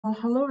Well,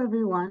 hello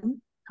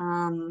everyone.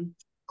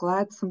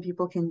 Glad some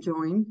people can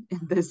join in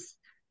this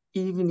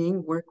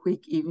evening, work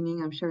week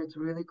evening. I'm sure it's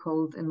really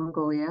cold in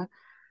Mongolia.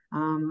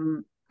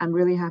 I'm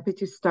really happy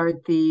to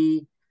start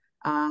the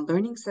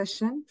learning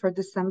session for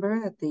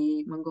December at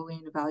the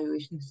Mongolian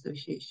Evaluation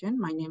Association.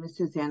 My name is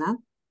Suzanna,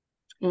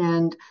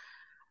 and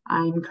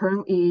I'm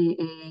currently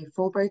a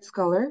Fulbright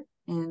Scholar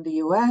in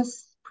the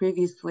US.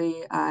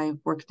 Previously, I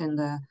worked in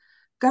the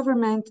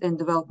government and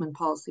development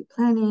policy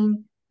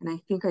planning, and I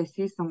think I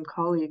see some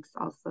colleagues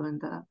also in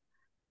the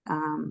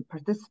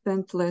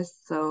participant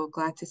list, so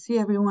glad to see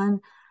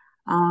everyone.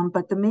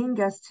 But the main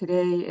guest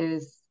today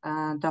is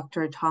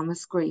Dr.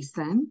 Thomas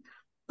Grayson,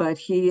 but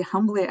he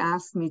humbly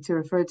asked me to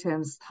refer to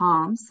him as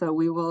Tom, so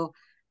we will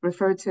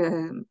refer to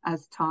him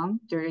as Tom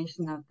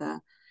duration of the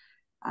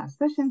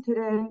session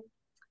today.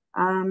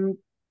 Um,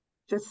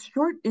 just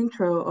short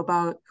intro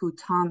about who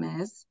Tom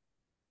is.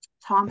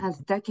 Tom has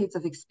decades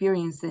of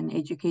experience in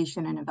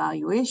education and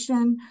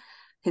evaluation.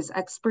 His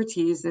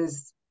expertise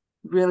is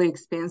really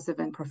expansive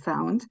and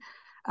profound.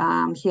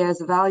 He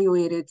has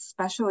evaluated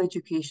special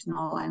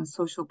educational and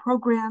social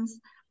programs,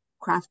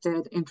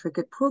 crafted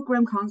intricate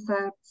program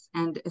concepts,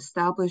 and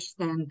established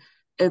an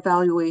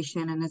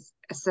evaluation and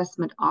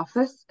assessment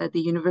office at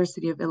the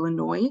University of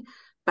Illinois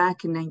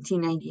back in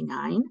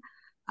 1999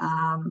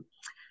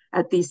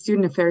 at the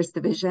Student Affairs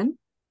Division.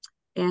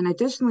 And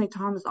additionally,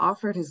 Tom has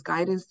offered his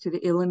guidance to the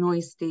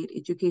Illinois State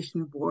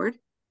Education Board.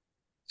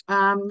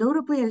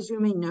 Notably, as you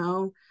may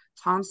know,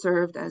 Tom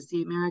served as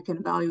the American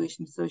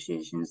Evaluation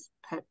Association's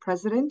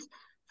president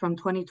from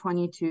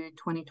 2020 to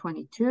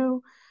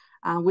 2022,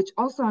 which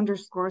also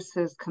underscores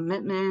his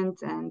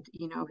commitment and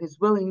his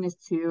willingness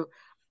to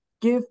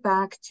give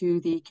back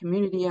to the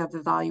community of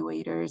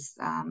evaluators,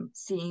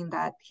 seeing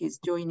that he's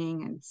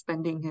joining and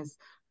spending his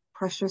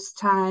precious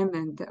time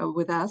and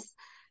with us.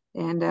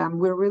 And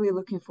we're really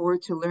looking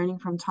forward to learning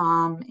from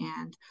Tom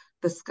and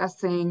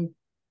discussing,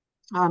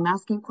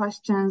 asking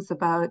questions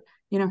about,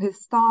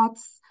 his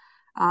thoughts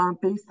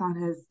based on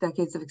his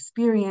decades of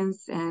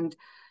experience. And,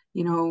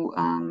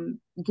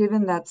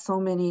 given that so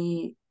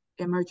many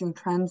emerging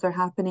trends are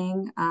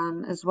happening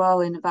as well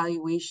in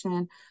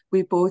evaluation,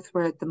 we both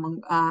were at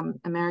the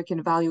American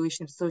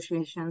Evaluation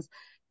Association's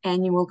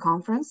annual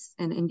conference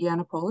in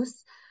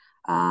Indianapolis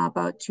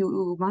about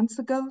 2 months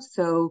ago.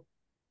 So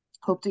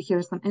hope to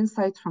hear some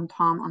insights from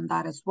Tom on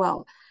that as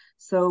well.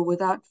 So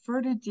without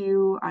further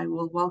ado, I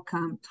will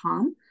welcome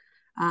Tom.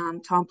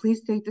 Tom,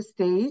 please take the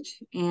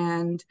stage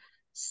and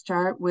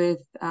start with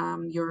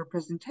your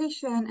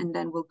presentation, and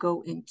then we'll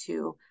go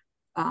into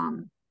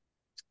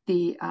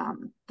the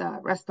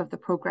rest of the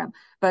program.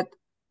 But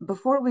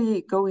before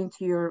we go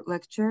into your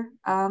lecture,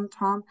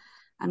 Tom,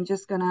 I'm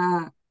just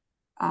gonna,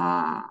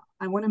 I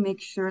wanna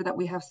make sure that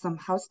we have some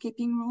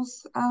housekeeping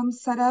rules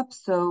set up.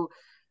 So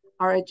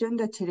our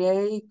agenda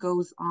today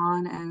goes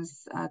on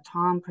as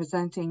Tom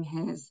presenting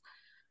his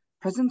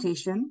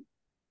presentation,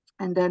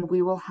 and then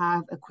we will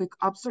have a quick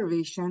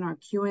observation or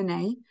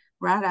Q&A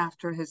right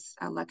after his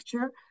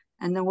lecture,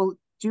 and then we'll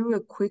do a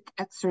quick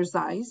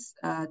exercise,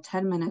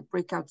 10-minute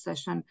breakout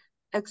session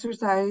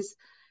exercise,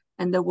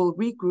 and then we'll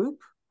regroup.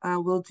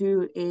 We'll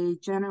do a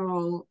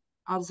general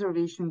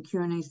observation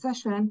Q&A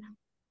session,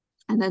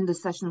 and then the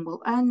session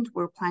will end.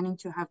 We're planning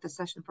to have the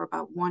session for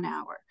about 1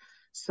 hour.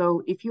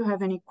 So if you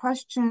have any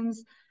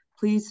questions,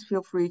 please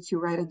feel free to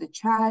write in the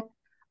chat.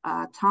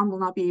 Tom will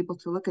not be able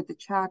to look at the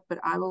chat, but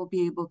I will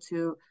be able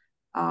to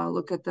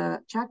look at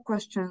the chat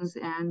questions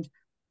and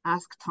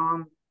ask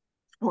Tom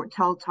or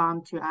tell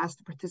Tom to ask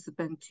the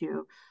participant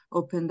to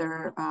open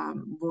their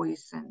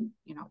voice and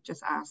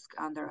just ask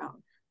on their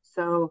own.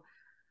 So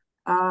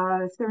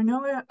if there are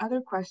no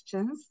other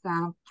questions,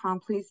 Tom,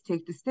 please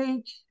take the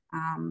stage.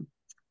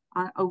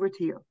 Over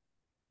to you.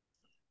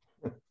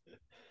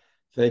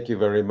 Thank you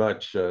very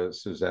much,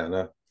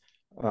 Suzanna.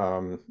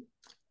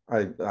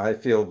 I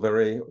feel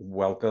very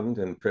welcomed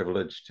and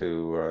privileged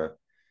to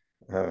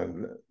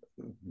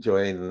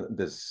join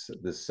this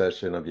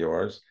session of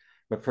yours.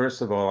 But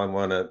first of all, I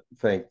want to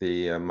thank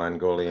the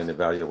Mongolian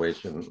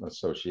Evaluation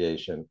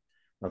Association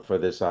for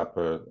this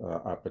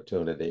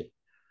opportunity.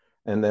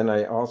 And then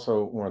I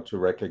also want to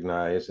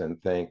recognize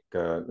and thank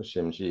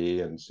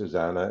Shimji and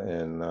Suzanna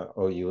and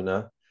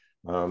Oyuna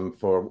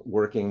for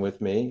working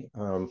with me.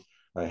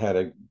 I had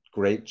a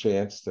great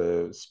chance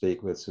to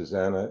speak with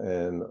Suzanna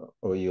and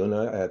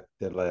Oyuna at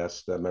the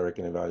last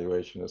American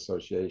Evaluation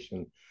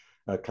Association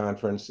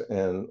conference,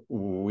 and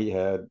we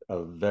had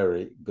a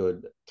very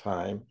good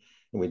time.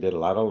 And we did a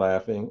lot of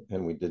laughing,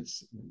 and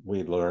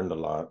we learned a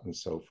lot and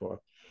so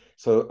forth.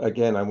 So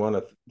again, I want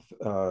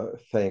to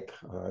thank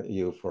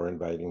you for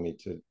inviting me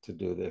to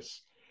do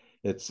this.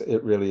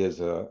 It really is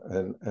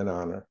an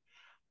honor.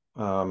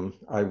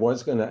 I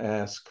was going to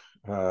ask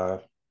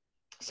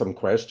some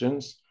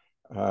questions.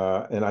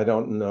 And I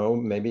don't know,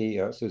 maybe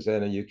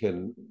Suzanna, you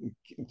can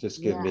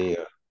just give me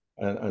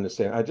an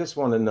understanding. I just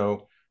want to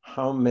know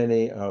how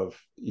many of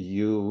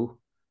you,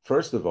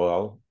 first of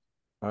all,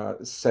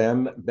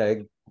 Sam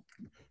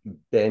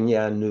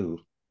Benyanu,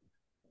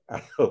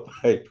 I hope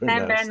I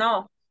pronounced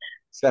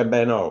Sam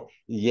Bano. Oh,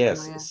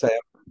 Yes, yeah. Sam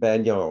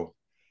Bano.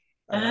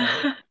 Uh,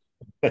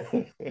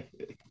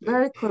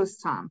 Very close,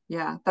 Tom.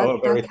 Yeah, oh,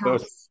 that very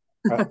close.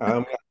 counts.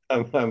 I,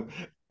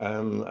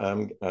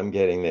 I'm, I'm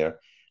getting there.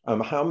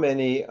 How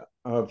many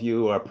of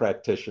you are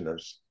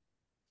practitioners?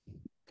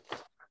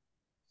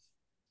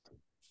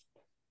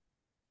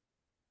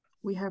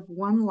 We have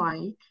one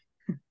like.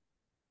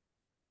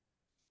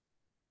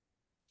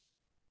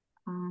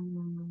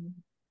 Um,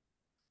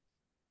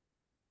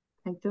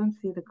 I don't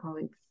see the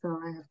colleagues, so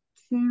I have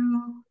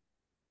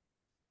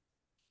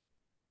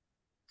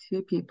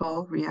two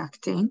people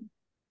reacting.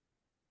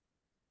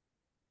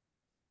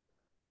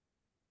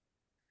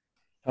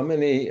 How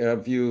many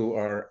of you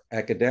are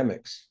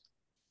academics?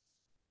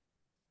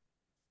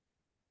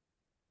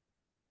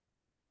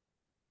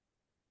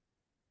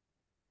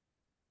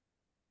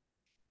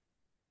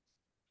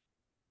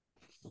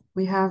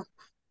 We have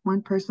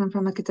one person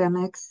from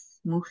academics,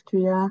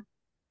 Muhtuya.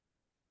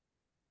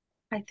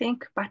 I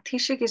think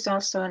Batishik is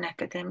also an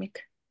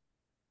academic.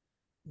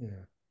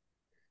 Yeah.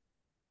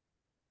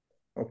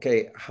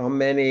 Okay, how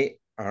many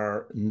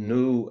are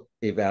new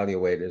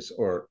evaluators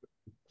or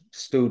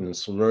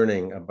students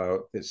learning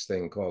about this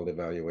thing called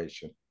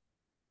evaluation?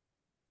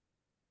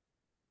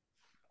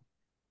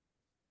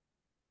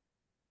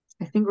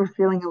 I think we're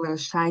feeling a little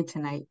shy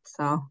tonight,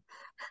 so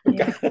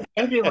Yeah,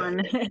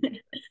 everyone.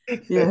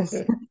 yes.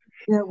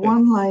 Yeah,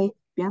 one like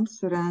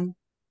Byamsuran,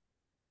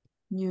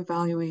 new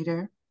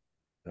evaluator,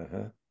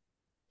 Uh-huh.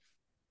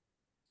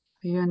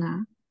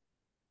 Fiona.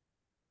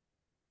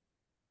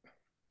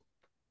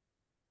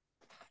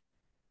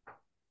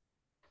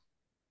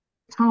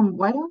 Tom,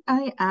 why don't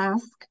I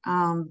ask,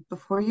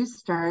 before you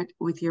start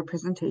with your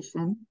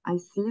presentation, I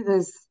see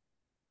this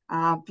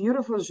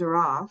beautiful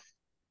giraffe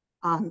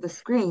on the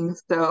screen.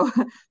 So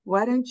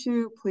why don't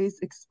you please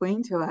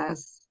explain to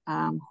us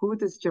who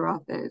this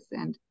giraffe is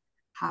and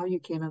how you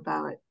came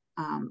about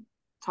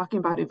talking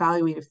about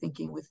evaluative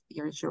thinking with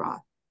your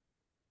giraffe?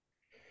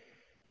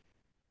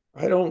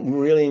 I don't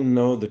really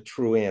know the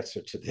true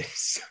answer to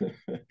this,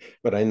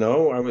 but I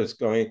know I was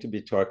going to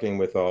be talking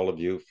with all of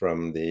you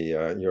from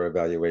the your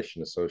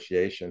evaluation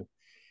association.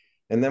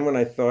 And then when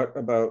I thought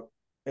about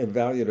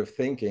evaluative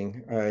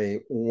thinking, I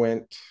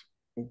went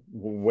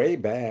way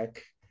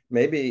back,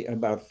 maybe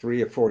about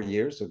 3 or 4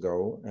 years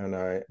ago,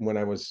 and when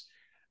I was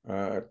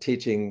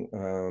teaching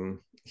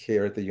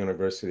here at the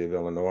University of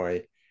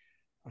Illinois,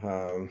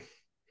 um,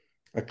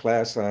 a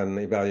class on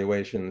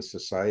evaluation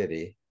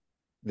society,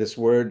 this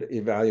word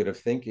evaluative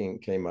thinking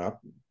came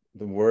up.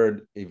 The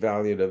word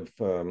evaluative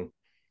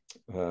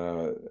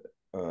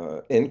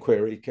uh,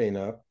 inquiry came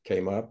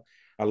up.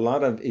 A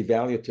lot of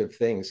evaluative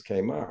things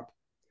came up.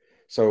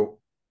 So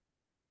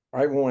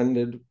I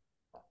wondered,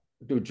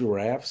 do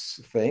giraffes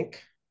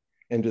think,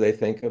 and do they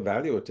think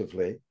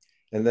evaluatively?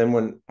 And then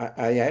when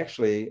I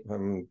actually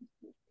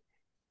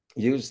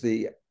used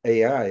the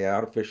AI,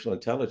 artificial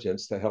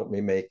intelligence, to help me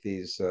make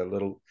these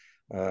little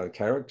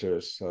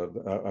characters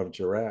of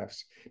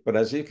giraffes. But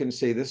as you can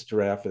see, this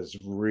giraffe is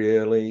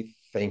really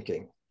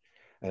thinking.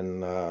 And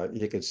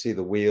you can see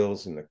the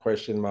wheels and the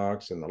question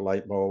marks and the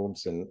light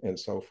bulbs and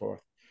so forth.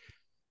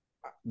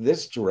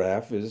 This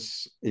giraffe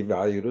is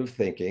evaluative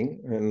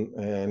thinking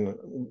and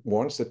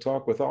wants to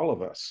talk with all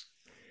of us.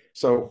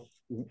 So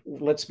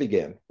let's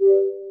begin.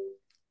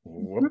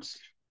 Whoops.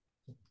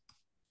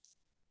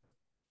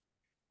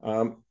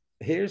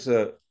 Here's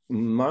a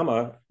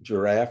mama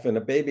giraffe and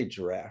a baby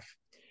giraffe.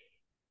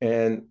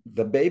 And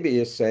the baby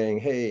is saying,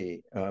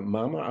 hey,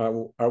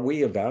 mama, are we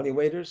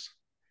evaluators?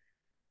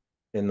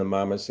 And the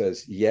mama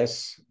says,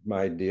 yes,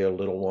 my dear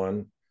little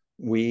one,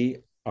 we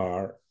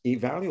are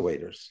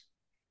evaluators.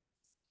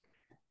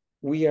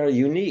 We are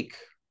unique.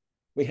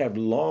 We have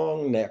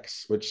long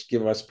necks, which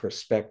give us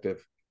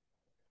perspective.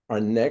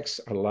 Our necks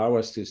allow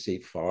us to see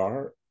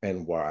far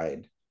and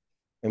wide.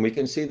 And we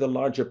can see the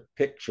larger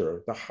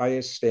picture, the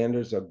highest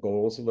standards or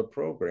goals of a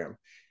program.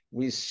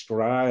 We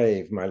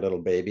strive, my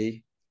little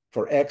baby,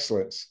 for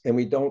excellence, and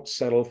we don't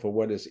settle for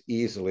what is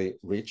easily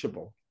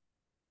reachable.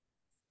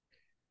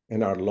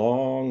 And our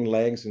long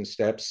legs and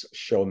steps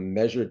show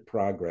measured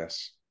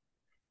progress.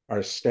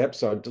 Our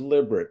steps are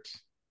deliberate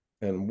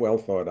and well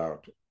thought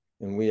out,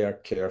 and we are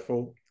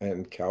careful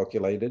and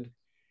calculated,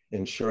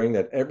 ensuring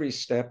that every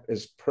step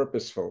is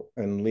purposeful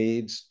and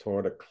leads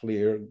toward a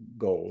clear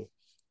goal.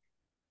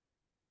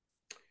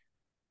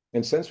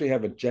 And since we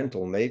have a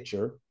gentle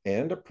nature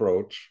and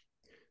approach,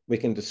 we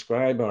can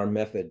describe our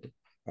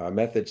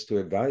methods to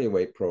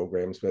evaluate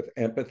programs with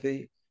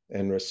empathy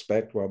and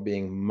respect while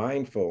being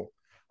mindful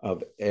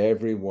of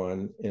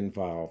everyone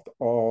involved,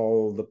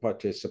 all the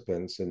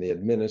participants and the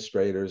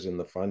administrators and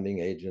the funding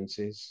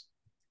agencies.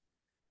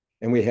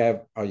 And we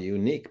have a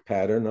unique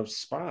pattern of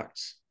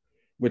spots,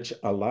 which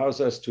allows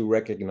us to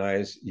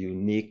recognize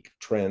unique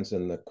trends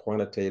in the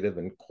quantitative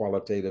and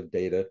qualitative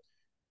data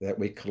that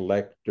we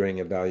collect during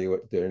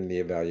the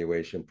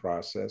evaluation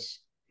process.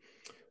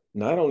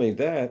 Not only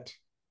that,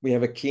 we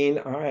have a keen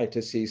eye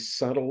to see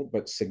subtle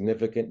but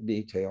significant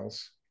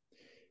details.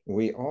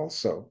 We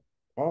also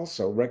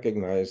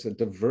recognize the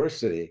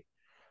diversity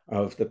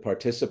of the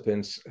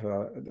participants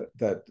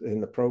that in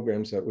the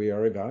programs that we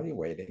are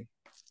evaluating.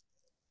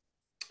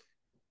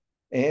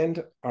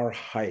 And our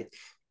height,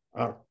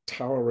 our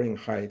towering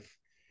height,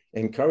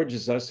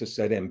 encourages us to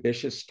set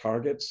ambitious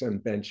targets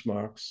and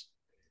benchmarks,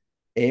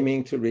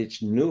 aiming to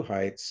reach new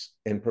heights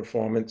in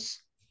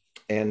performance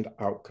and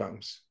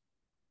outcomes.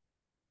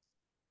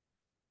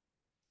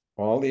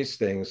 All these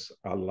things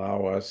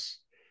allow us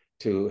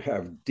to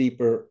have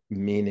deeper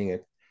meaning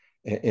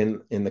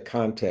in the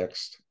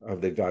context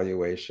of the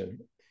evaluation,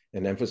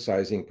 and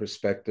emphasizing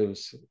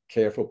perspectives,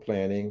 careful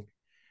planning,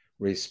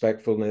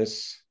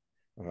 respectfulness,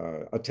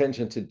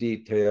 attention to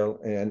detail,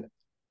 and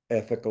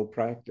ethical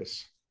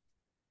practice.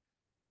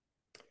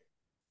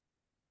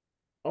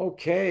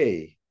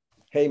 Okay,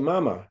 hey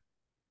mama,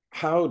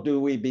 how do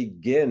we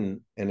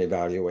begin an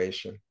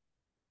evaluation?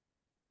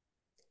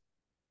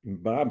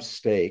 Bob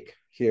Stake,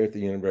 here at the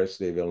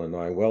University of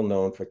Illinois, well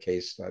known for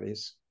case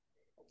studies,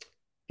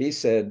 he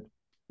said,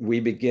 we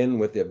begin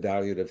with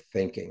evaluative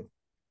thinking.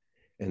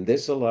 And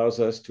this allows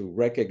us to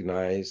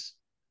recognize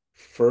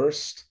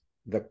first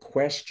the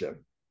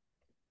question,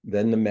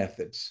 then the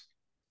methods.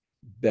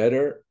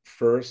 Better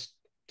first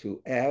to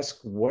ask,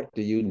 what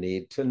do you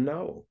need to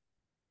know?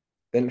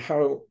 Then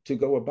how to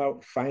go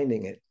about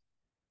finding it.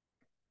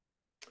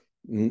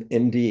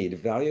 Indeed,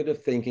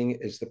 evaluative thinking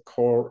is the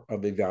core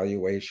of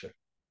evaluation.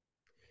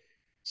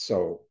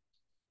 So,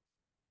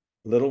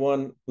 little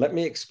one, let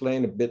me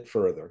explain a bit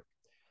further.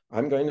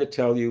 I'm going to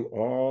tell you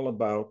all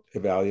about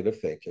evaluative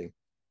thinking,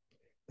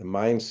 the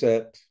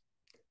mindset,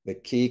 the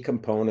key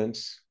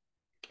components,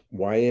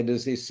 why it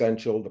is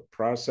essential, the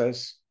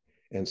process,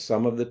 and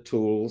some of the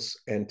tools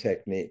and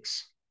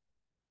techniques.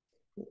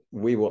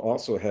 We will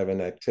also have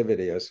an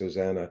activity, as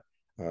Suzanna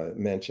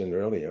mentioned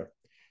earlier.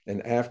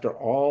 And after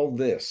all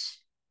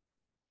this,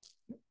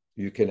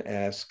 you can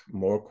ask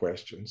more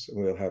questions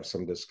and we'll have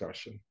some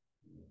discussion.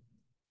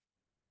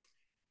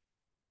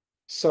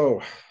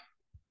 So,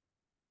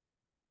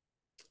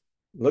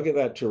 look at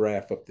that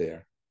giraffe up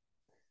there.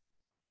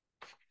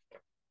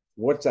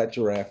 What's that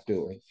giraffe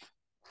doing?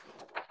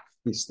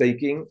 He's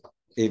thinking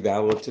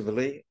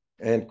evaluatively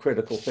and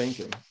critical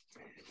thinking.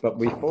 But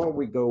before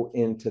we go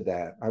into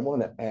that, I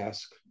want to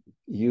ask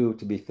you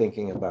to be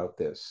thinking about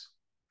this.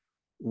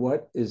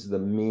 What is the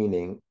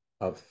meaning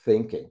of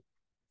thinking?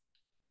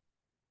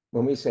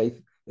 When we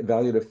say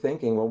evaluative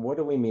thinking, well, what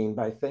do we mean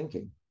by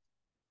thinking?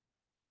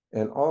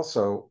 And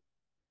also,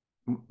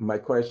 my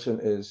question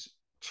is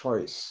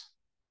choice.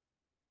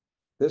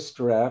 This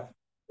giraffe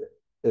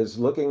is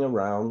looking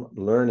around,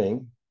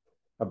 learning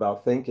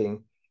about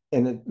thinking,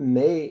 and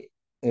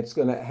it's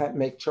going to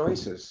make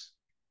choices.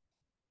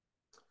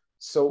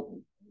 So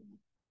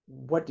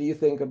what do you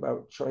think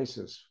about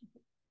choices?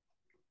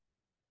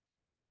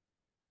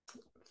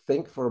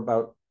 Think for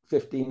about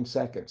 15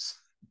 seconds.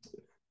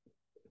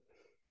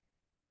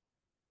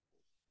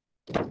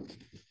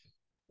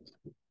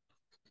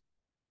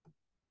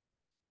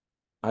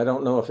 I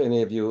don't know if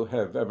any of you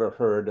have ever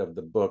heard of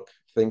the book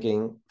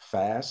Thinking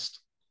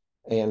Fast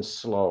and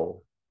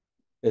Slow.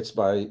 It's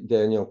by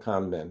Daniel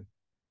Kahneman.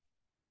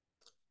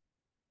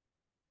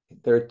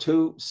 There are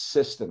two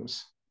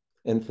systems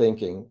in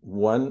thinking.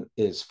 One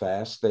is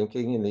fast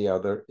thinking and the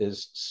other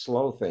is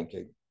slow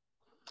thinking.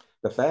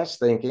 The fast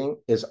thinking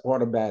is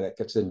automatic,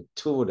 it's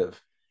intuitive,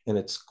 and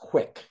it's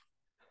quick.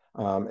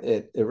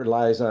 It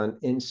relies on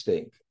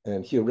instinct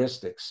and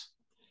heuristics,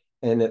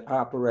 and it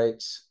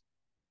operates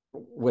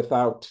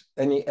without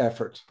any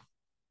effort.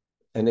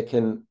 And it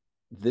can,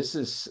 this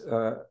is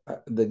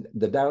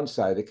the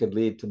downside, it could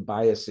lead to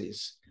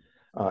biases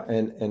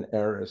and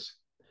errors.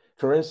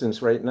 For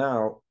instance, right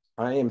now,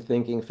 I am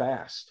thinking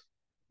fast,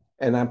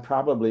 and I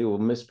probably will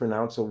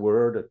mispronounce a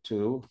word or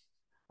two,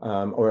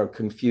 or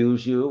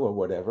confuse you or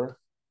whatever.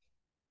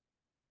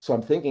 So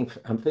I'm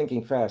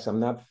thinking fast, I'm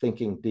not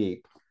thinking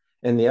deep.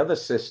 And the other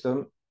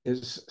system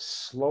is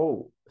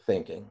slow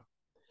thinking.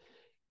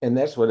 And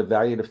that's what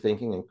evaluative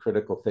thinking and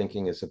critical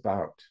thinking is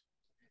about.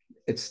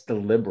 It's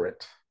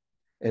deliberate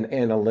and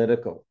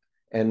analytical,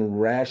 and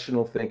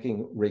rational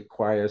thinking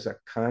requires a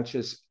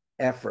conscious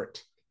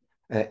effort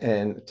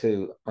and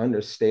to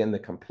understand the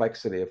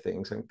complexity of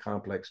things and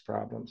complex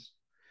problems.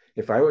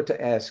 If I were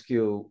to ask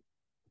you,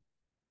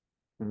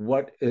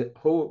 what is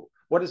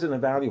an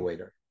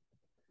evaluator?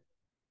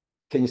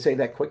 Can you say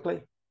that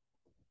quickly?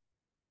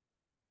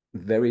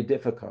 Very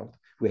difficult.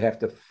 We have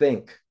to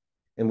think,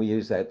 and we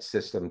use that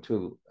system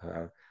too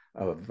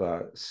of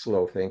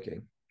slow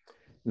thinking.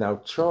 Now,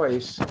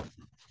 choice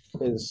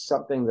is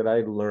something that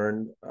I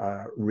learned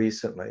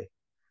recently.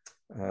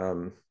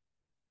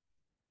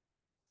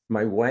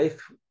 My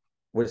wife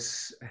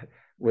was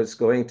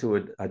going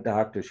to a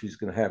doctor. She's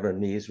going to have her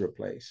knees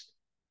replaced.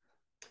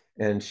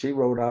 And she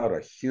wrote out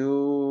a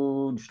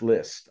huge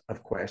list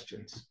of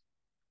questions.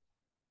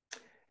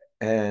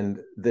 And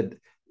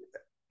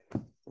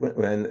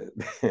when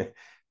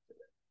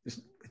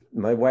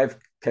my wife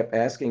kept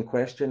asking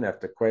question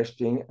after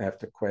question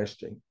after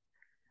question,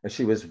 and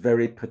she was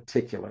very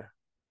particular,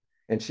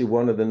 and she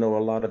wanted to know a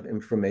lot of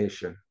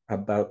information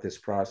about this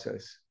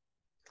process.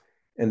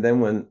 And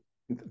then when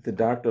the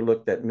doctor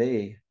looked at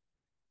me,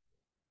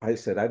 I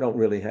said, I don't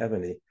really have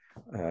any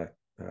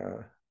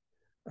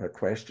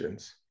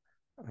questions.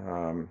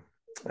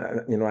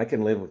 I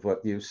can live with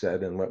what you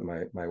said and what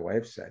my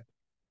wife said.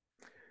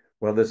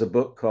 Well, there's a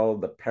book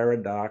called The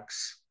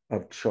Paradox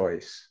of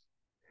Choice,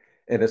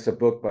 and it's a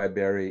book by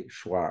Barry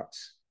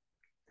Schwartz.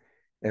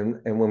 And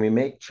when we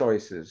make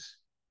choices,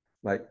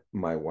 like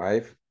my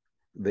wife,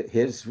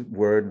 his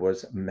word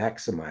was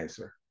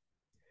maximizer.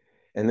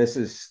 And this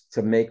is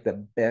to make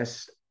the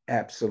best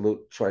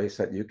absolute choice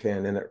that you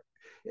can. And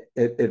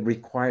it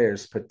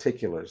requires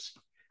particulars.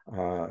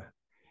 And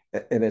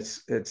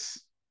it's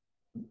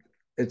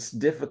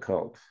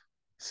difficult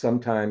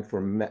sometimes for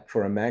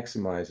a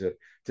maximizer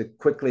to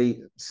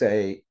quickly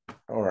say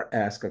or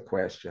ask a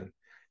question,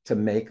 to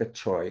make a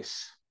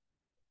choice.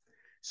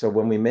 So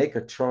when we make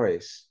a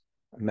choice,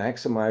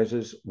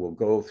 maximizers will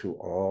go through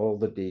all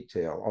the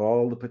detail,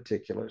 all the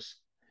particulars.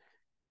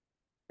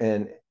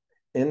 And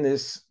in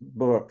this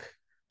book,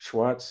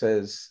 Schwartz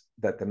says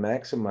that the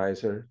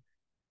maximizer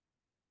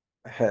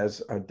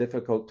has a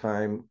difficult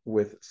time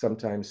with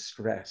sometimes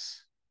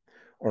stress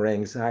or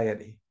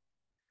anxiety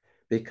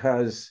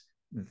because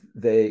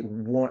they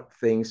want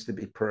things to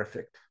be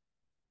perfect.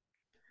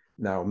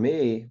 Now,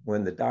 me,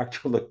 when the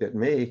doctor looked at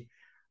me,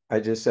 I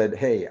just said,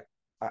 hey,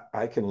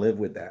 I can live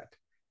with that.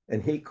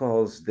 And he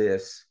calls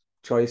this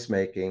choice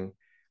making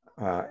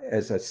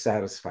as a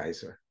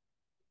satisficer.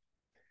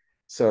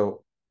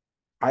 So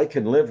I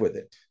can live with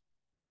it.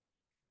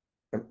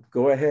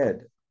 Go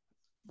ahead.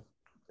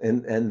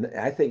 And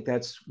I think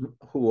that's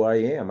who I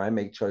am. I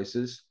make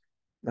choices,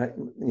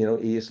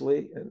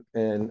 easily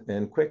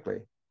and quickly.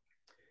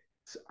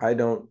 So I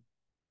don't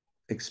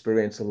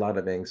experience a lot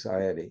of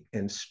anxiety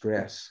and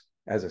stress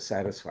as a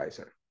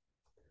satisficer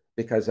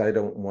because I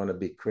don't want to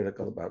be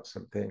critical about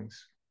some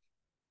things.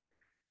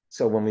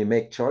 So when we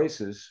make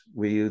choices,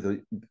 we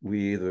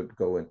either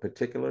go in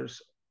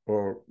particulars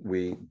or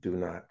we do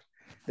not.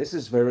 This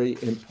is very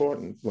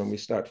important when we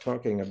start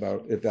talking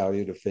about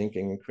evaluative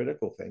thinking and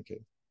critical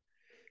thinking.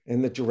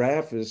 And the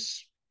giraffe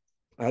is,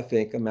 I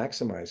think, a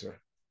maximizer.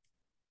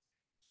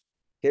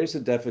 Here's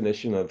a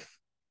definition of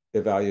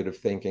evaluative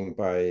thinking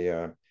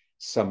by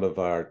some of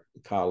our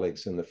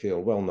colleagues in the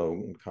field,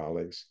 well-known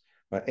colleagues,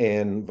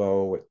 Ann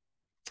Vo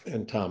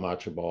and Tom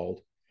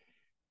Archibald.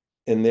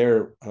 In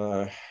their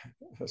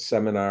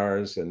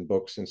seminars and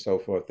books and so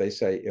forth, they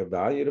say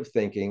evaluative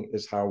thinking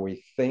is how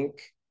we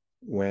think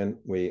when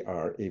we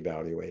are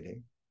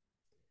evaluating.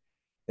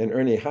 And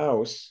Ernie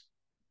House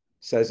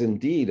says,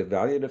 indeed,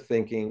 evaluative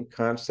thinking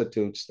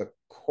constitutes the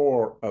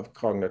core of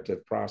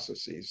cognitive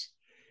processes.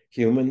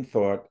 Human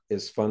thought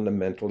is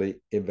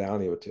fundamentally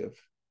evaluative.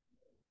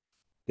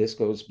 This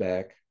goes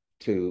back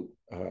to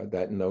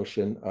that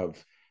notion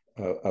of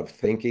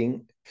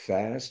thinking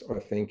fast or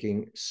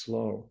thinking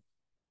slow.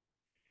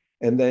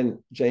 And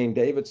then Jane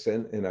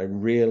Davidson, and I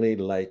really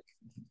like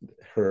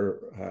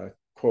her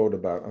quote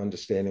about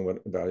understanding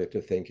what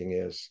evaluative thinking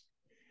is.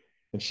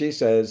 And she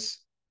says,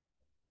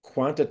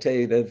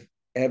 quantitative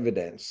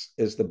evidence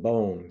is the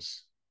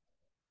bones,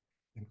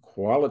 and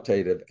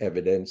qualitative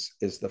evidence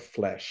is the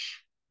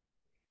flesh.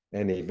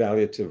 And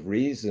evaluative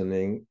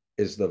reasoning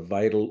is the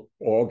vital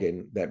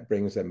organ that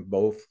brings them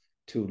both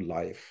to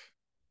life.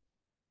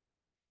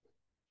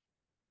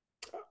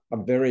 A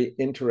very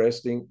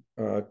interesting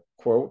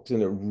quote,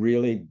 and it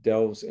really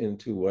delves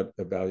into what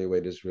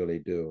evaluators really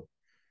do.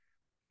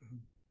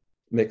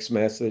 Mixed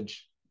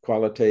message,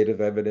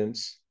 qualitative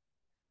evidence,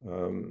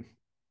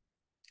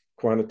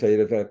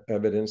 quantitative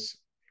evidence,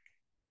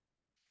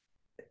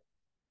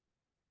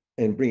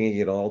 and bringing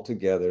it all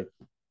together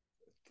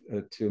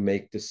to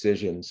make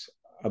decisions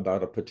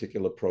about a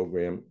particular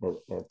program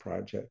or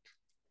project.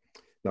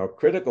 Now,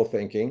 critical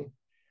thinking,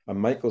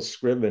 Michael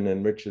Scriven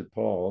and Richard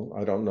Paul,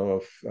 I don't know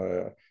if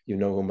you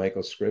know who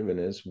Michael Scriven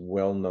is,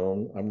 well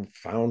known. I'm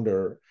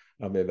founder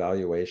of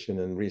Evaluation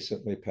and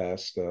recently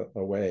passed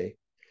away.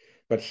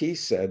 But he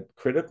said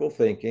critical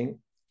thinking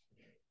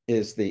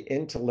is the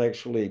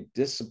intellectually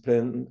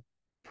disciplined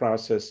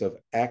process of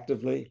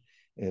actively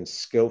and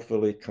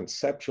skillfully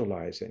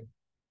conceptualizing,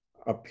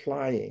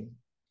 applying,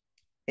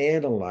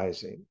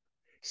 analyzing,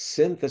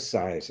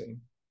 synthesizing,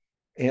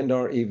 and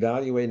are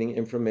evaluating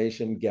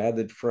information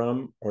gathered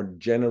from or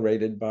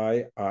generated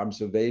by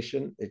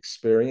observation,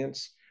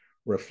 experience,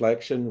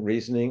 reflection,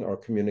 reasoning, or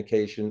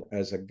communication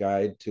as a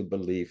guide to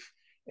belief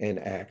and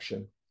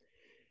action.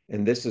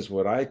 And this is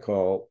what I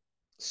call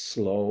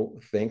slow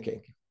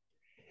thinking.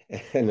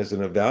 And as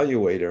an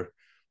evaluator,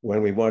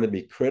 when we want to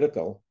be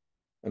critical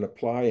and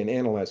apply and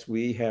analyze,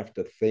 we have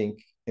to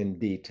think in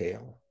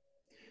detail.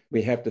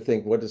 We have to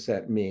think, what does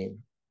that mean?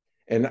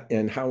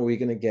 And how are we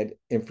going to get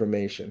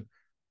information?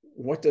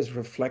 What does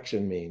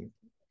reflection mean?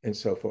 And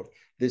so forth.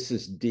 This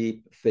is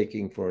deep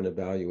thinking for an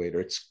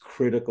evaluator. It's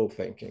critical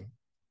thinking.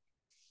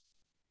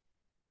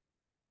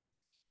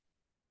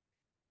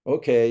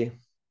 Okay,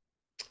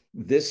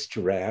 this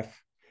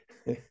giraffe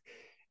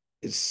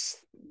is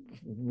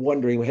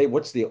wondering, hey,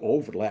 what's the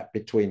overlap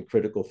between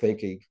critical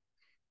thinking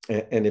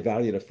and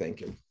evaluative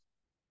thinking?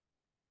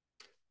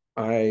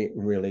 I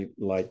really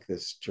like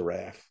this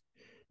giraffe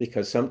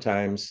because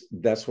sometimes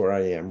that's where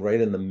I am,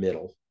 right in the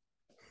middle.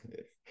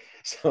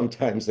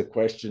 Sometimes the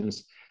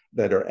questions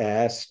that are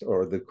asked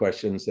or the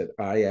questions that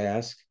I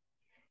ask,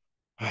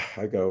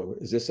 I go,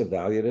 is this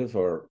evaluative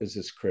or is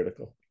this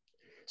critical?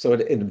 So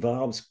it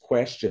involves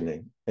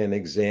questioning and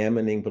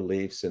examining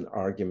beliefs and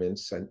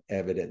arguments and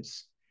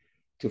evidence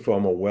to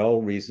form a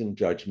well-reasoned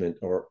judgment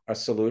or a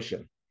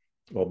solution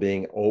while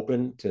being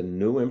open to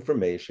new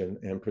information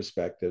and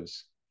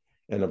perspectives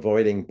and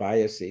avoiding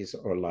biases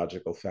or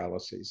logical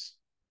fallacies.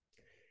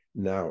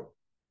 Now,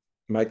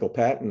 Michael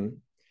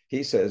Patton,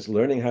 he says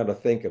learning how to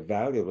think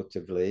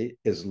evaluatively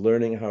is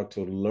learning how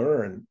to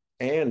learn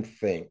and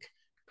think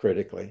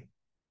critically.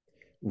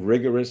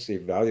 Rigorous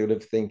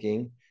evaluative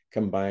thinking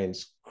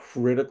combines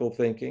critical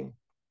thinking,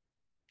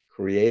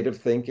 creative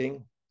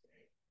thinking,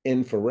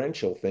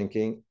 inferential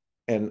thinking,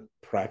 and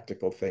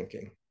practical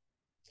thinking.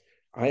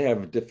 I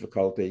have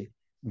difficulty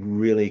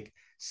really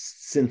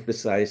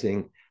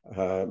synthesizing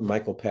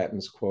Michael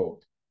Patton's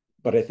quote,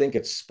 but I think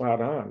it's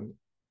spot on.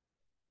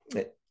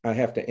 I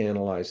have to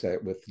analyze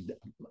that with,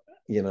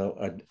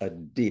 a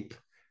deep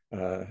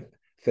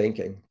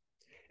thinking.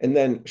 And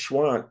then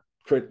Schwant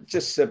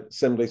just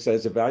simply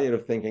says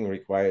evaluative thinking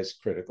requires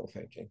critical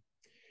thinking.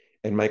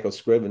 And Michael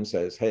Scriven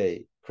says,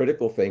 hey,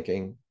 critical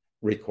thinking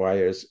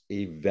requires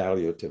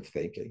evaluative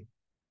thinking.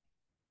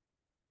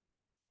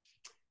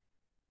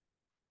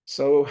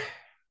 So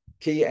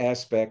key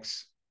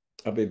aspects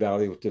of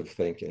evaluative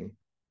thinking: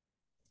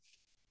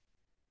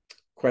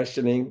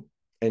 questioning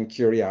and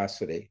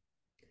curiosity.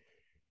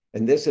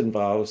 And this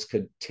involves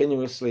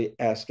continuously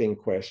asking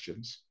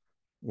questions.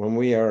 When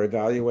we are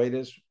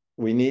evaluators,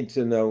 we need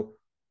to know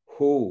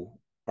who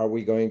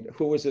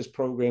is this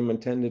program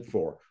intended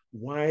for?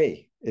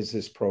 Why is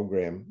this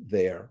program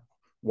there?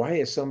 Why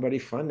is somebody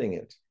funding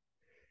it?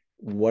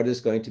 What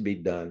is going to be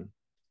done?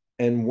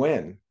 And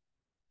when?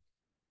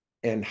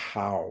 And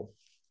how?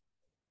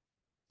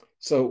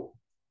 So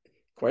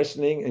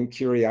questioning and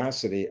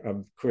curiosity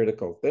are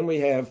critical. Then we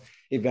have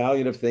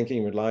evaluative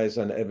thinking relies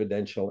on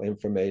evidential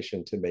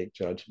information to make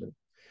judgment.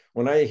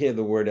 When I hear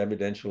the word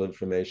evidential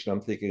information,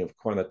 I'm thinking of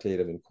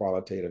quantitative and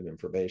qualitative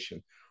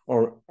information,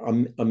 or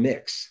a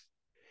mix.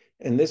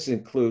 And this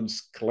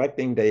includes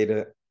collecting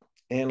data,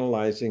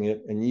 analyzing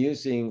it, and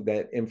using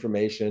that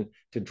information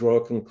to draw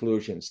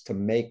conclusions, to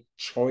make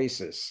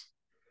choices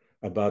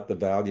about the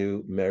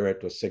value,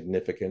 merit, or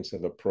significance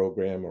of a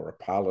program or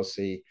a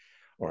policy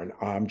or an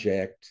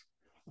object,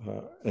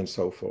 and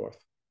so forth.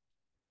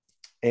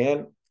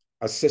 And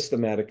a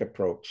systematic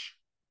approach.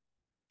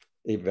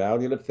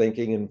 Evaluative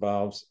thinking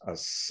involves a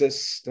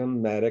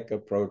systematic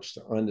approach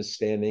to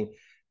understanding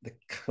the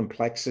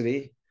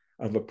complexity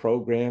of a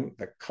program,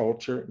 the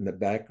culture, and the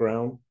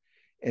background,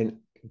 and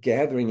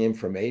gathering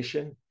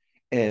information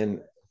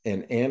and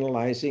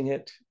analyzing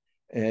it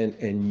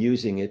and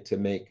using it to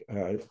make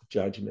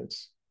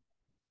judgments.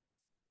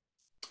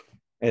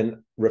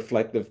 And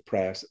reflective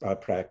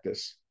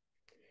practice.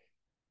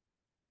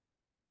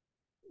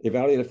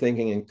 Evaluative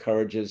thinking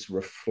encourages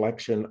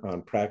reflection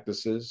on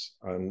practices,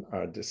 on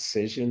our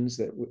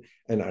decisions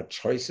and our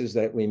choices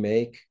that we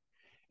make,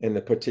 and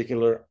the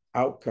particular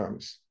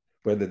outcomes,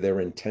 whether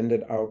they're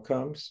intended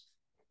outcomes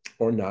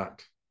or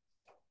not.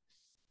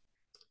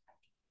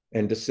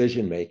 And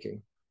decision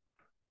making.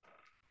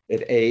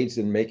 It aids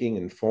in making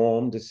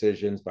informed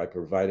decisions by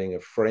providing a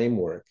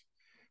framework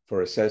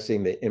for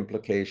assessing the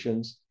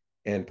implications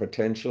and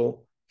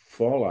potential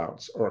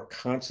fallouts or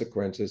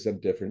consequences of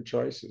different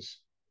choices.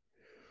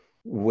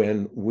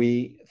 When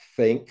we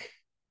think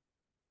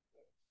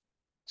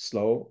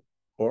slow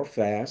or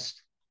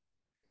fast,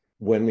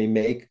 when we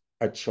make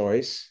a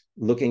choice,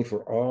 looking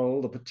for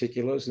all the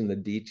particulars and the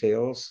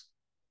details,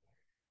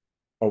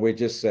 or we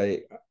just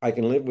say, I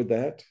can live with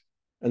that.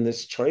 And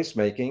this choice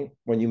making,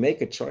 when you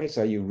make a choice,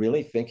 are you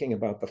really thinking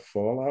about the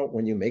fallout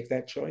when you make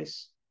that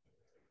choice?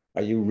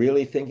 Are you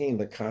really thinking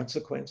the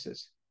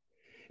consequences?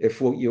 If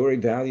you're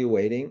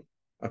evaluating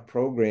a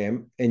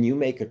program and you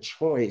make a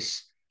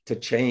choice to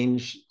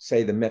change,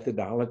 say, the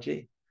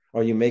methodology,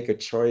 or you make a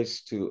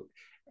choice to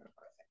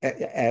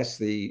ask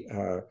the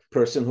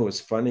person who is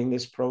funding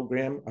this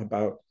program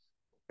about,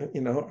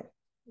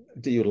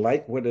 do you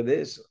like what it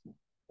is,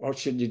 or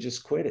should you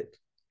just quit it?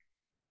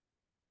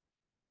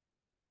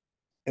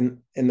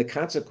 And the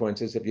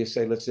consequences, if you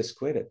say, let's just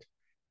quit it,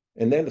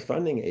 and they're the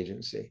funding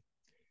agency,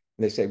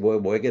 and they say, well,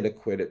 we're going to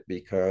quit it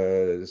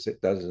because it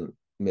doesn't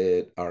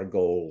meet our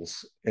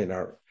goals in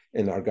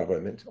our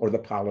government or the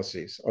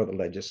policies or the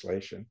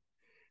legislation.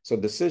 So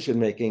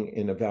decision-making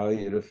in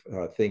evaluative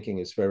thinking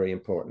is very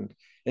important,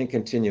 and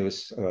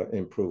continuous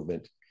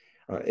improvement.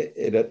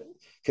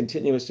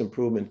 Continuous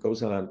improvement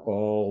goes on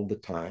all the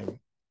time.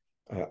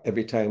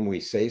 Every time we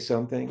say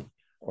something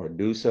or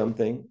do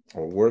something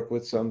or work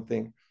with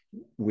something,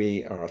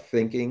 we are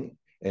thinking,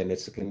 and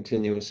it's a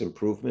continuous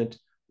improvement.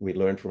 We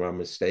learn from our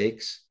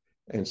mistakes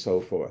and so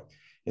forth.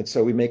 And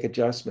so we make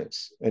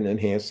adjustments and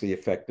enhance the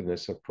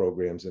effectiveness of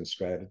programs and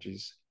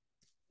strategies.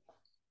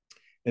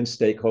 And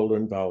stakeholder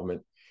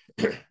involvement.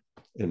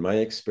 in my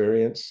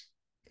experience,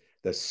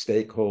 the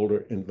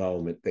stakeholder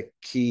involvement, the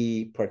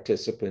key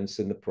participants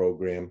in the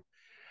program,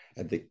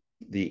 and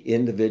the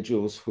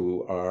individuals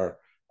who are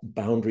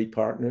boundary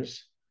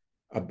partners.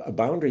 A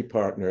boundary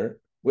partner,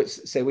 which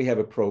say we have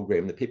a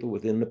program, the people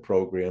within the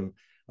program,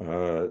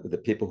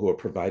 the people who are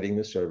providing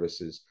the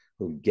services,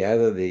 who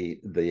gather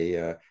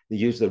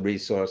use the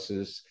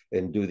resources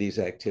and do these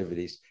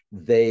activities,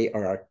 they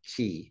are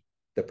key,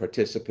 the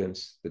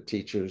participants, the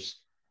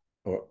teachers,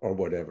 or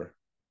whatever.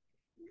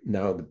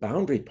 Now, the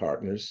boundary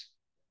partners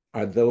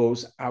are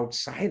those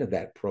outside of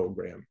that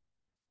program.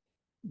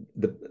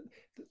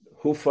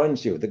 Who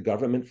funds you? The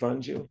government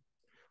funds you.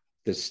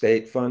 The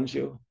state funds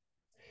you.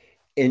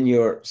 In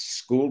your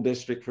school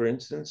district, for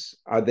instance,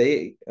 are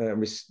they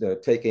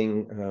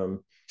taking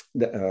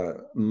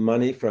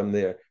money from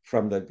the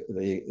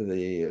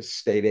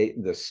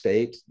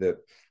state that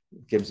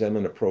gives them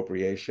an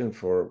appropriation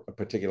for a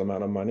particular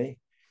amount of money?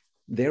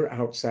 They're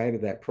outside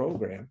of that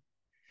program.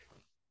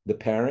 The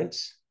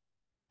parents,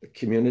 the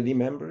community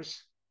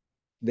members,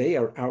 they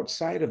are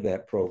outside of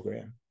that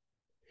program.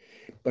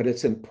 But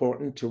it's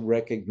important to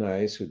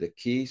recognize who the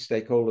key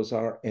stakeholders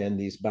are and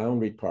these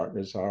boundary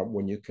partners are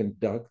when you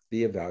conduct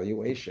the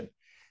evaluation.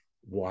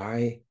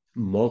 Why?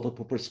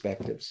 Multiple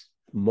perspectives,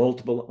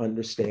 multiple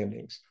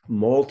understandings,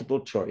 multiple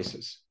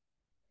choices,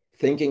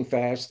 thinking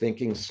fast,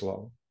 thinking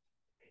slow.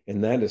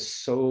 And that is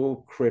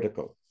so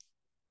critical.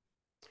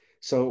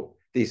 So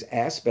these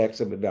aspects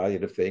of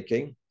evaluative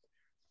thinking,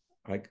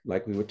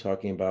 like we were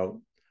talking about,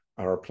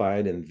 are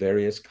applied in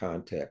various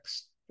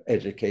contexts: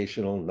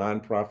 educational,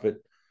 nonprofit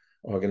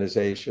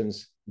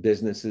organizations,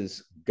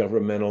 businesses,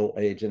 governmental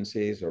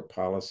agencies, or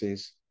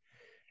policies.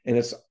 And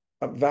it's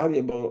a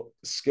valuable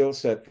skill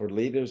set for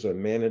leaders or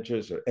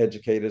managers or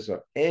educators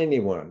or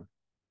anyone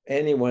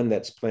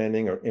that's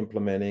planning or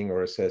implementing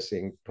or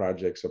assessing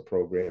projects or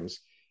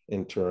programs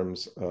in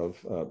terms of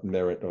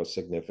merit or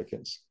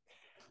significance.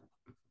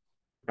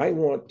 I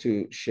want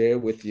to share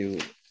with you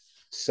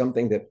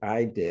something that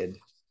I did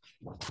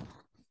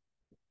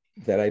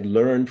that I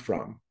learned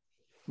from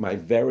my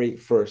very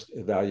first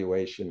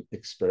evaluation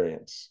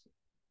experience.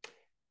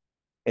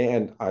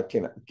 And I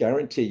can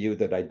guarantee you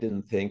that I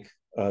didn't think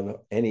of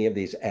any of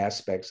these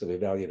aspects of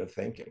evaluative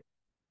thinking.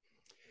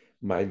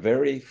 My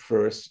very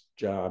first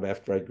job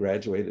after I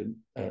graduated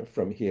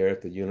from here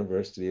at the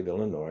University of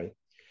Illinois,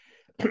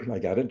 I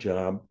got a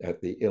job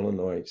at the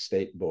Illinois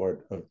State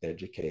Board of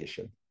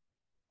Education.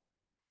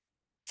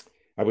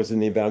 I was in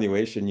the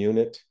evaluation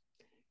unit,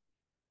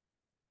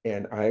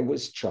 and I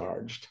was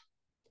charged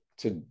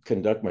to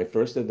conduct my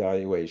first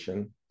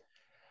evaluation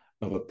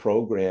of a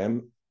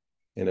program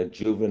in a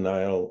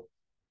juvenile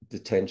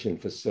detention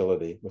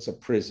facility. It was a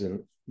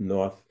prison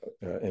north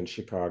in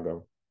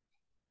Chicago.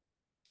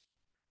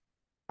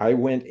 I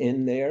went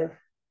in there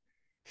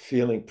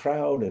feeling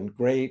proud and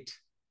great,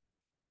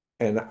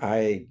 and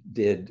I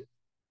did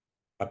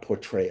a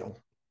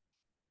portrayal.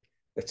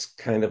 It's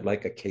kind of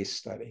like a case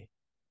study.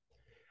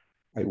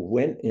 I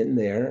went in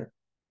there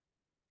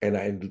and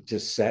I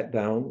just sat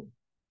down,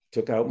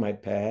 took out my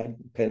pad,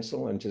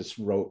 pencil, and just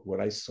wrote what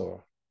I saw.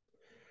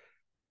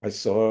 I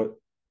saw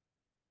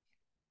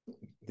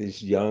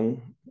these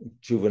young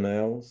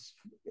juveniles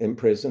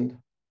imprisoned.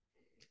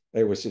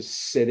 They were just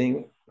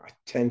sitting,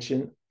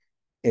 attention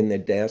in the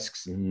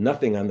desks,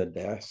 nothing on the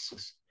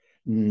desks,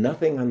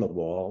 nothing on the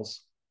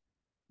walls.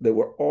 They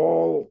were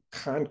all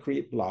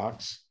concrete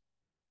blocks.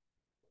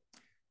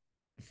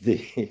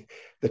 The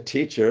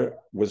teacher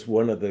was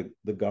one of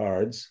the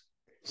guards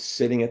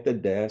sitting at the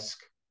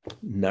desk,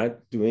 not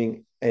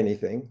doing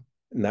anything,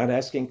 not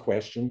asking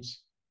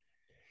questions.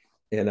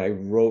 And I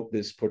wrote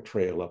this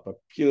portrayal up, a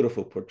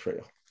beautiful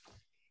portrayal.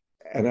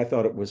 And I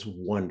thought it was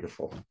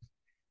wonderful.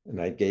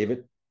 And I gave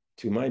it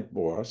to my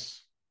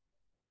boss.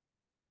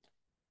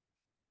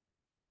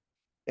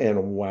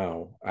 And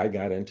wow, I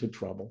got into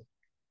trouble.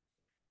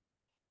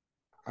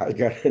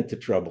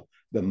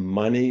 The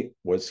money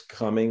was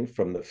coming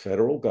from the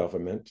federal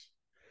government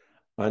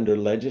under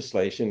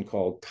legislation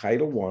called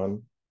Title I.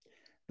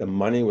 The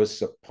money was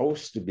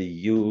supposed to be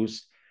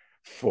used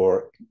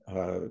for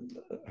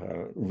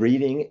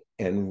reading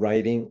and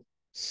writing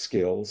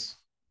skills.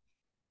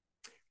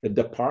 The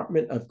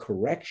Department of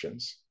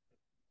Corrections,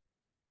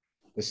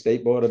 the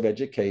State Board of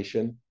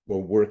Education were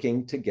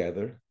working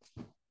together.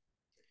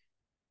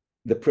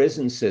 The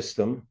prison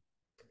system,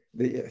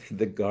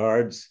 the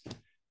guards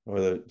or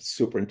the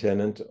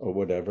superintendent or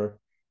whatever,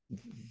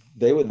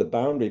 they were the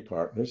boundary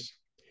partners.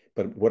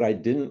 But what I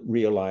didn't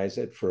realize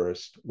at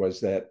first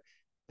was that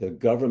the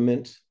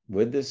government,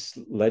 with this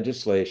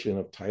legislation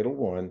of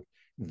Title I,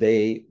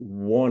 they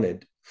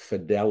wanted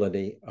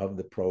fidelity of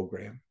the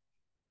program.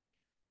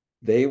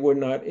 They were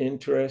not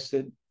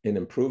interested in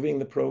improving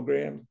the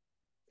program.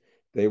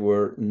 They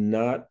were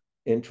not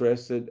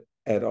interested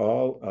at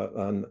all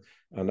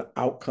on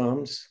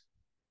outcomes.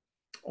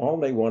 All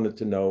they wanted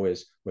to know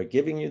is, we're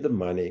giving you the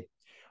money.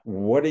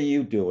 What are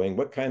you doing?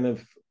 What kind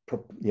of,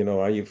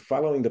 are you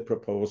following the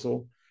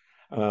proposal?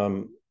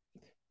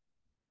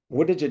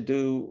 What did you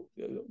do,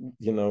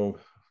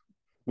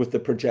 with the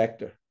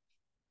projector?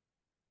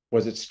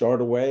 Was it stored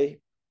away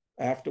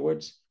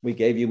afterwards? We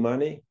gave you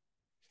money.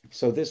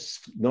 So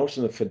this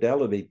notion of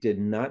fidelity did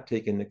not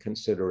take into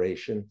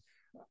consideration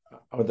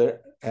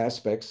other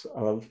aspects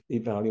of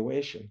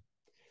evaluation.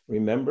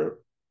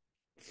 Remember,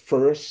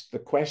 first the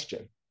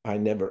question. I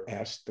never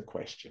asked the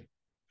question.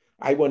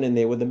 I went in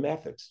there with the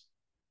methods.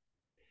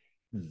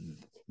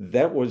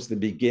 That was the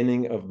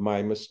beginning of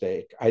my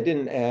mistake. I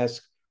didn't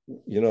ask,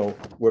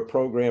 were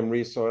program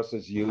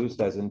resources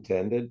used as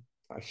intended?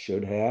 I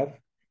should have,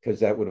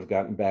 because that would have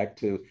gotten back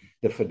to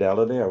the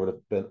fidelity. I would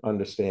have been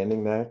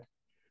understanding that.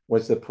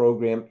 Was the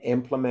program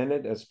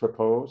implemented as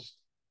proposed?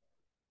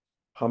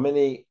 How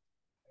many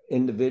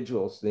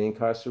individuals, the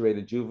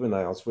incarcerated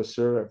juveniles, were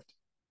served?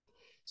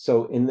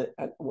 So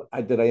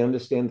did I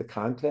understand the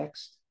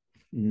context?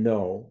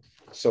 No.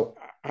 So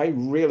I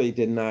really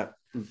did not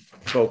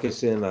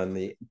focus in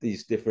on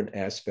these different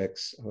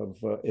aspects of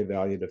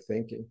evaluative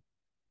thinking.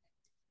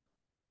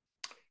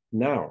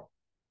 Now,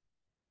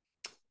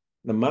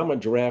 the mama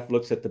giraffe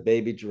looks at the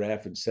baby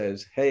giraffe and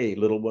says, "Hey,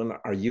 little one,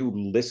 are you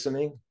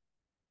listening?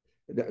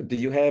 Do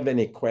you have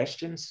any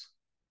questions?"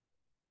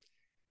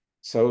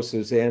 So,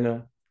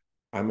 Suzanna,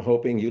 I'm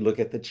hoping you look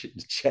at the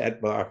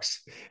chat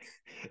box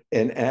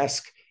and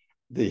ask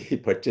the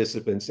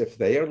participants if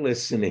they are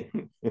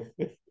listening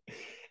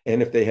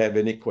and if they have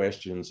any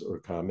questions or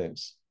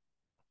comments.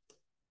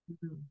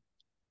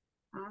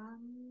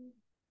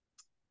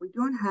 We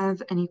don't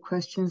have any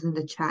questions in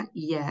the chat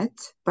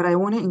yet, but I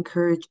want to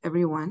encourage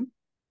everyone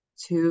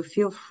to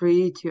feel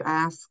free to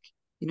ask,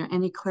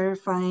 any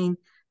clarifying.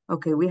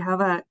 Okay, we have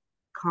a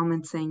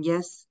comment saying,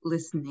 yes,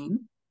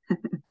 listening.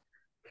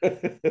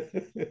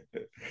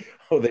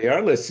 Oh, they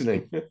are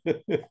listening.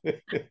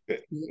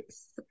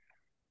 Yes.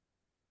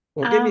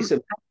 Well, give me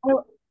some.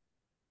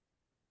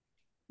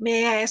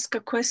 May I ask a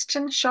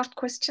question, short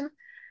question?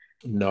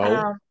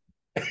 No.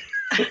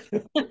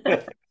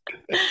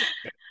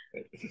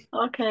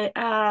 Okay,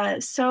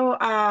 so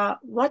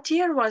what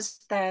year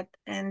was that,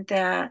 and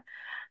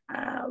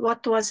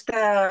what was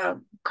the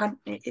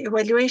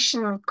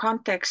evaluation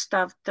context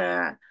of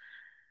the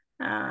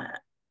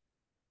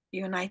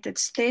United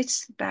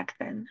States back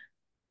then?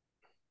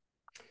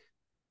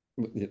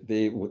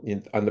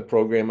 On the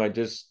program I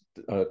just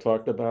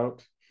talked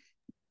about?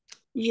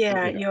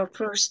 Yeah, your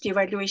first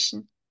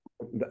evaluation.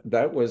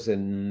 That was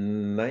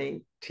in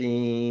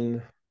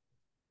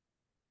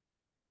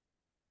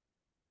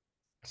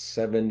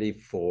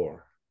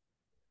 1974.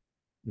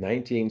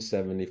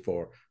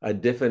 1974, a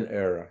different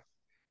era.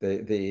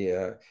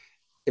 It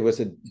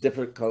was a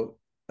difficult.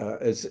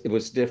 It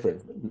was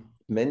different.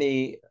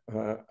 Many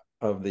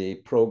of the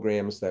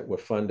programs that were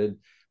funded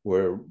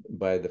were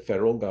by the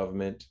federal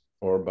government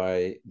or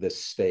by the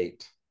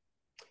state.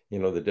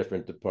 The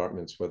different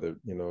departments, whether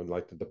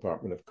like the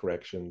Department of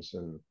Corrections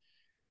and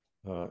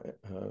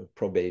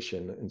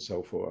probation and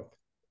so forth.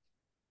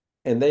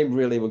 And they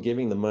really were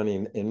giving the money,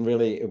 and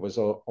really it was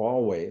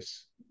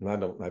always. And I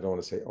don't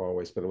want to say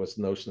always, but it was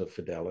the notion of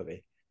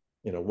fidelity.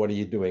 What are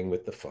you doing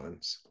with the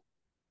funds?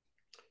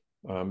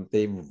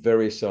 They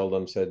very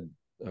seldom said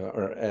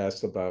or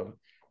asked about,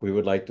 we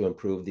would like to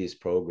improve these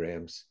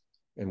programs,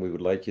 and we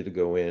would like you to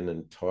go in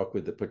and talk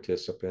with the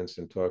participants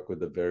and talk with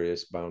the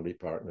various boundary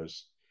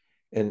partners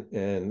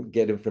and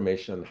get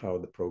information on how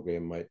the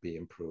program might be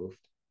improved.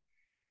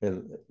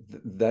 And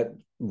that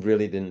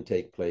really didn't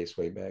take place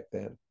way back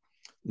then.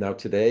 Now,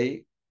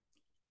 today,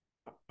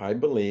 I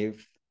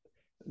believe,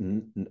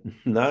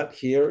 not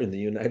here in the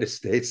United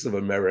States of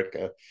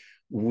America,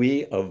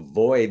 we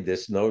avoid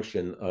this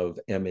notion of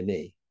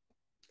M&E,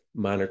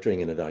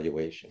 monitoring and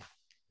evaluation.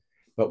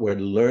 But we're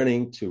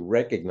learning to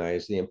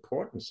recognize the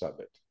importance of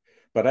it.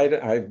 But I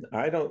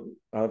don't,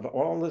 of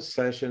all the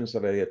sessions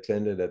that I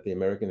attended at the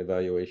American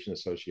Evaluation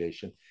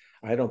Association,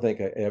 I don't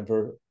think I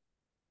ever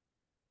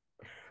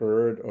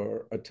heard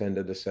or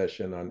attended a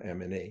session on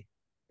M&E.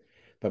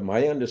 But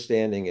my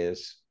understanding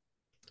is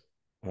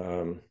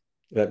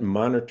that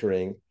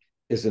monitoring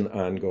is an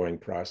ongoing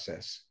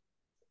process.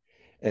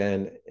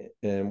 And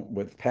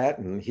with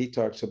Patton, he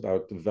talks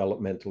about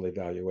developmental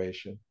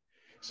evaluation.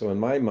 So in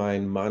my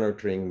mind,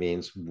 monitoring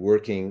means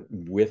working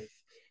with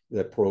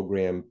the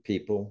program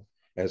people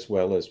as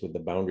well as with the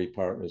boundary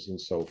partners and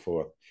so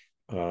forth,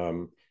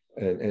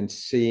 and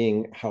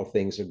seeing how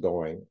things are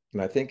going.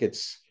 And I think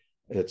it's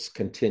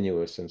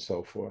continuous and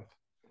so forth.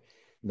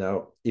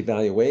 Now,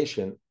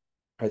 evaluation,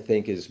 I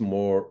think, is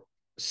more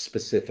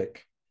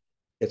specific.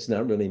 It's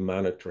not really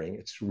monitoring.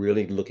 It's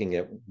really looking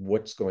at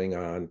what's going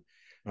on,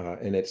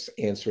 and it's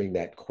answering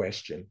that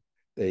question,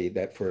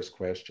 that first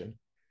question.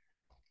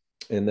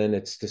 And then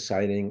it's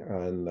deciding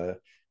on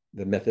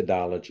the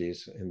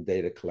methodologies and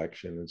data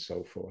collection and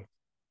so forth.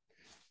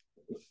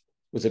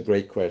 It was a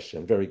great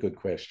question, very good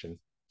question.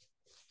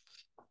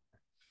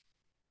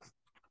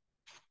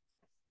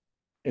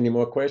 Any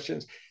more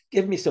questions?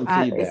 Give me some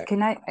feedback.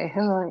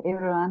 Hello,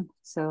 everyone.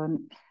 So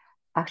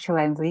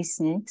actually I'm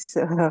listening,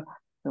 so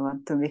I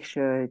want to make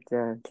sure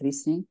it's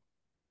listening.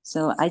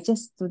 So I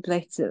just would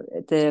like to,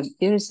 there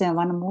is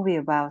one movie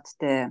about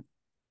the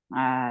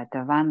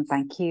one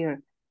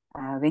bankier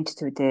went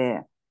to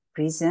the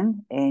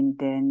prison, and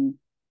then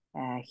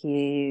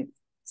he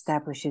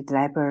established a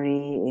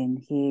library, and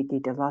he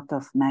did a lot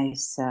of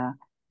nice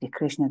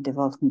recreational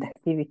development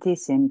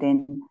activities. And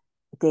then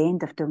at the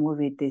end of the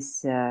movie,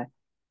 this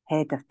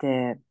head of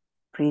the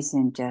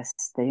prison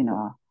just,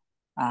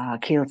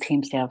 killed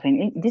himself.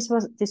 And this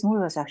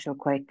movie was actually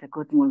quite a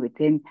good movie.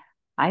 Then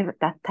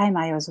that time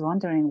I was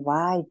wondering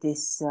why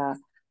this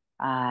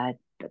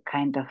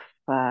kind of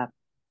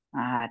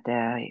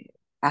the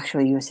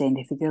actually you're saying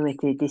the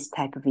fidelity, this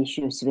type of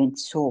issues went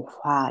so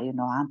far,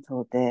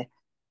 until the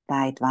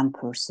died one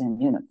person,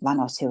 one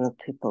or several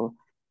people.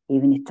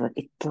 Even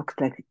it looked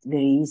like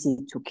very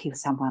easy to kill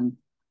someone.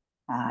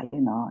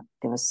 There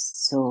was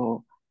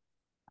so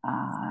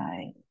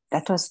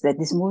that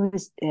this movie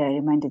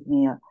reminded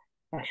me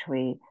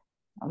actually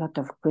a lot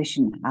of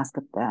question asked,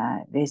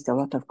 raised a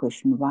lot of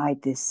question why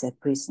these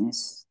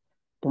prisoners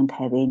don't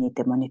have any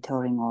the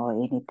monitoring or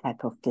any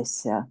type of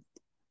this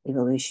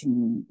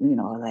evaluation,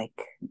 like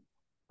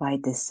why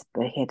this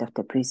head of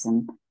the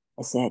prison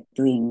is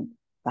doing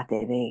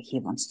whatever he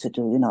wants to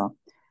do,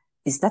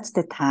 Is that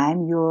the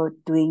time you're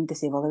doing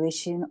this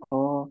evaluation,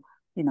 or,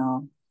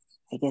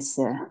 I guess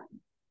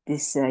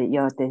this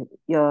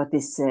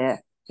this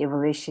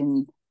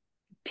evaluation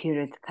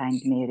period kind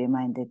of me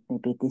reminded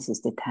maybe this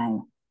is the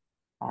time.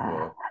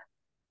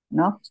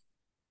 No?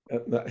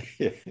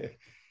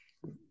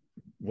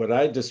 What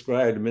I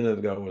described a minute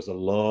ago was a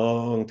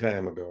long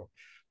time ago.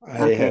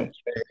 I have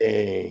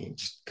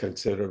changed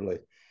considerably.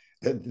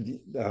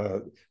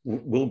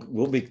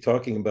 We'll be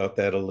talking about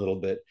that a little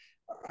bit.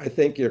 I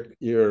think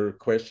your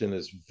question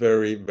is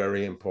very,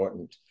 very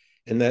important,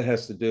 and that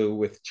has to do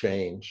with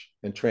change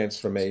and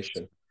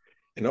transformation.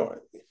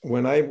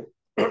 When I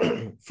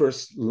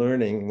first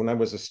learning, when I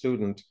was a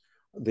student,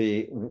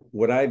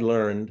 what I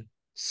learned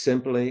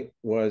simply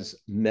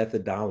was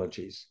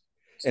methodologies.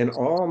 And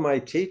all my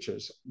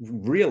teachers,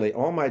 really,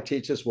 all my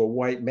teachers were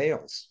white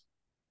males.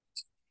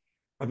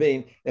 I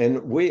mean, and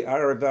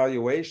our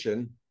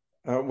evaluation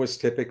was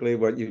typically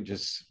what you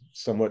just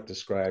somewhat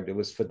described. It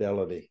was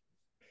fidelity.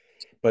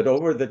 But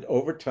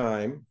over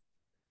time,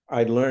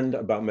 I learned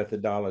about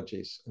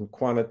methodologies and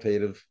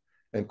quantitative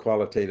and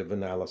qualitative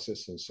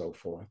analysis and so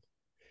forth.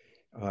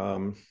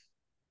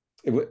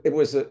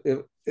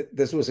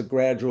 This was a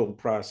gradual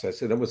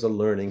process, and it was a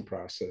learning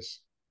process.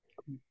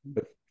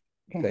 But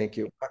thank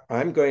you.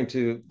 I'm going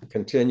to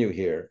continue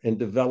here and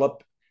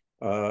develop.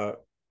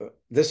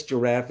 This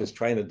giraffe is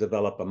trying to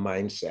develop a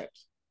mindset,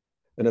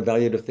 an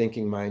evaluative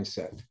thinking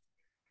mindset.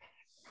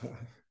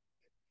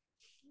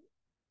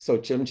 So,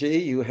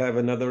 Chimji, you have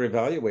another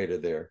evaluator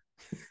there.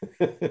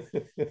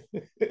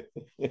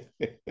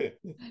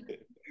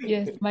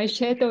 Yes, my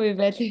shadow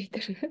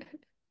evaluator.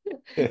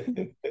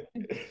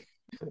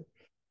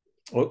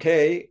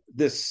 Okay,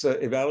 this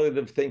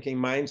evaluative thinking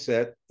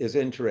mindset is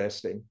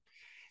interesting.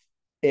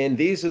 And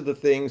these are the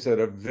things that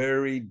are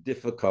very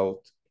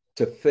difficult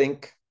to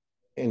think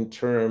in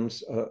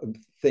terms of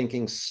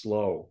thinking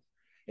slow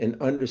and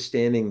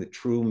understanding the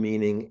true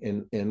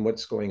meaning and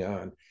what's going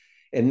on.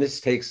 And this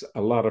takes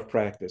a lot of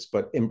practice,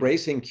 but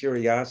embracing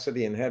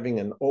curiosity and having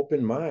an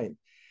open mind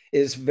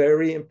is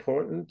very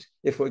important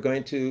if we're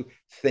going to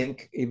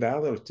think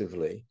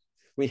evaluatively.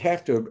 We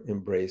have to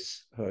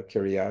embrace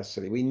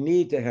curiosity. We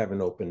need to have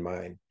an open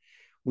mind.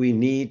 We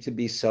need to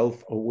be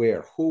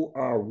self-aware. Who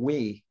are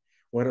we?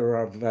 What are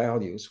our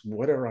values?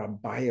 What are our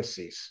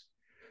biases?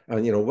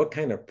 What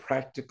kind of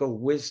practical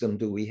wisdom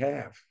do we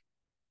have?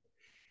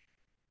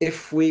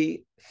 If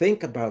we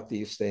think about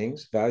these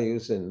things,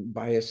 values and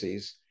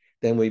biases,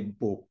 then we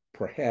will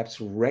perhaps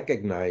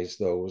recognize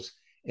those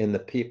in the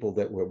people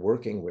that we're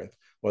working with,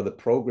 or the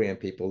program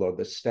people, or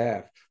the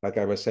staff. Like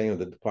I was saying,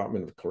 the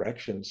Department of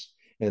Corrections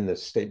and the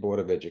State Board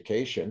of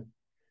Education,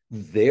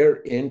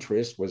 their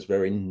interest was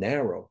very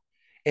narrow,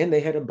 and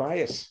they had a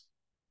bias.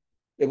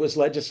 It was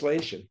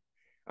legislation.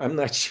 I'm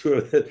not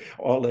sure that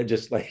all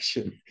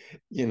legislation,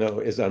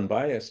 is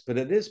unbiased, but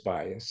it is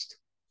biased.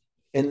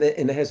 And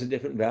it has a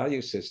different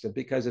value system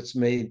because it's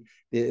made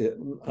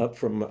up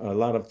from a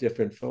lot of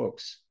different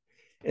folks.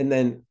 And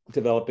then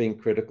developing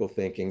critical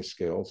thinking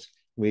skills.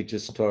 We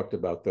just talked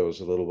about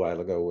those a little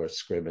while ago, where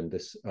Scriven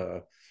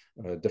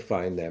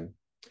defined them,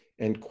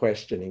 and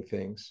questioning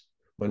things.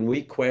 When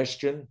we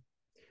question,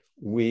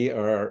 we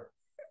are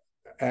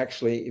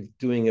actually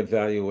doing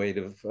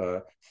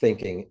evaluative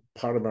thinking,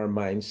 part of our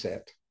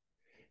mindset.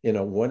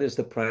 What is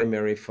the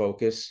primary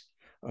focus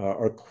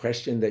or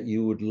question that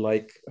you would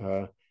like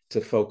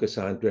to focus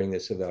on during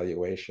this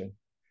evaluation?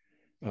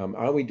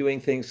 Are we doing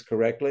things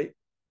correctly?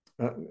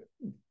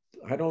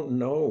 I don't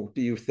know.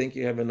 Do you think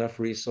you have enough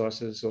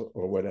resources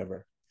or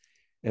whatever?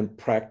 And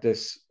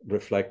practice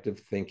reflective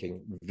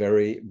thinking.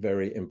 Very,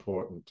 very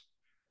important.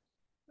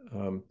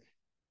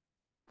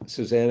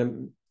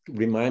 Suzanna,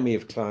 remind me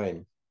of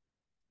time.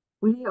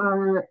 We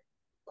are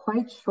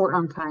quite short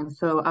on time,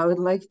 so I would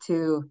like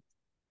to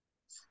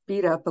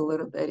speed up a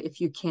little bit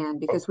if you can,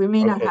 because we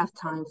may not have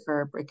time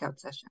for a breakout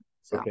session.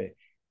 So. Okay.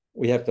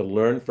 We have to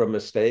learn from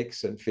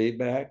mistakes and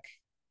feedback,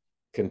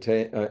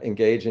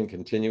 engage in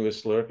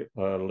continuous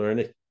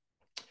learning,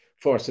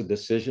 foster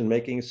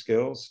decision-making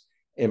skills,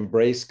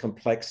 embrace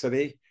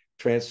complexity,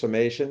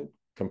 transformation,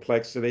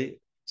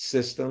 complexity,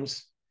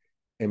 systems,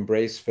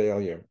 embrace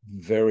failure.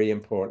 Very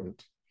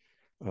important.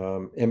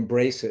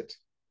 Embrace it,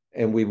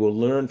 and we will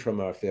learn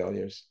from our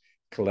failures.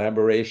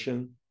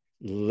 Collaboration,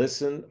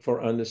 listen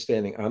for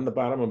understanding. On the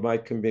bottom of my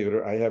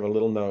computer, I have a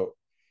little note,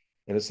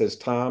 and it says,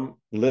 Tom,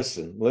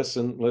 listen,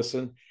 listen,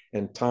 listen.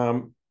 And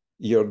Tom,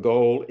 your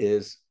goal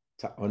is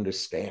to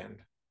understand.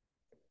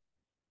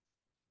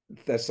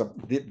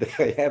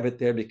 I have it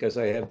there because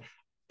I have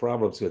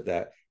problems with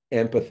that.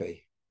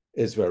 Empathy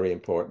is very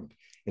important,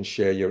 and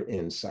share your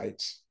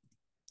insights.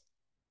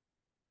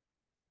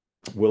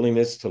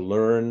 Willingness to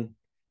learn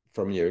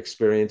from your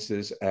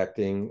experiences,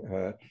 acting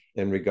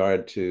in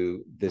regard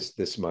to this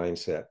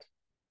mindset.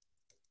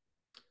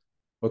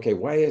 Okay,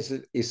 why is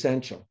it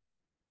essential?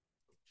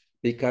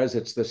 Because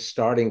it's the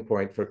starting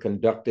point for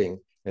conducting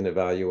an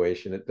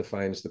evaluation. It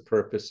defines the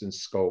purpose and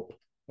scope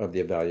of the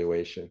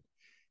evaluation.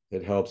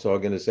 It helps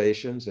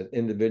organizations and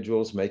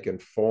individuals make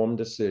informed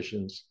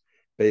decisions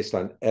based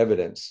on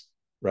evidence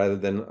rather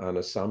than on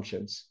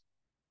assumptions.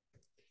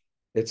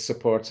 It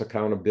supports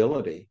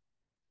accountability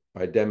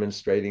by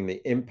demonstrating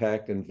the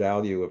impact and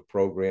value of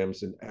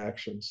programs and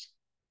actions.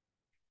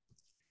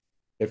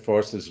 It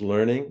fosters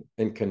learning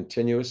and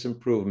continuous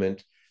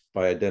improvement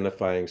by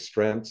identifying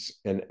strengths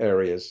and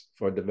areas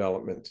for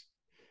development.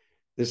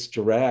 This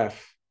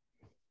giraffe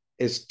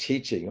is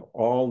teaching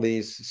all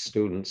these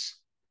students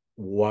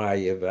why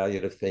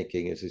evaluative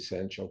thinking is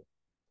essential.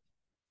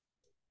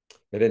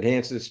 It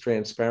enhances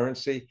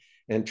transparency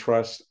and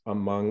trust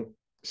among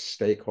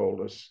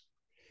stakeholders.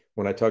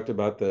 When I talked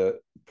about the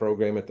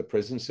program at the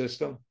prison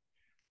system,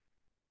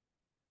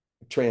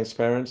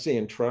 transparency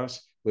and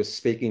trust was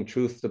speaking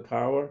truth to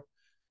power.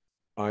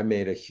 I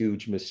made a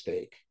huge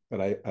mistake,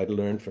 but I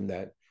learned from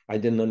that. I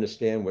didn't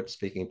understand what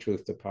speaking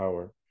truth to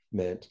power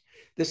meant.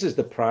 This is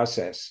the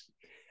process.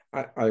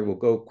 I will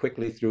go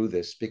quickly through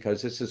this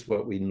because this is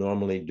what we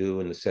normally do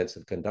in the sense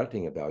of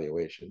conducting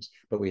evaluations,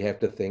 but we have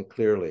to think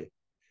clearly.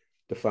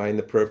 Define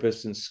the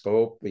purpose and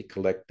scope, we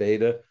collect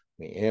data,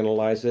 we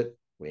analyze it,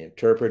 we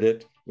interpret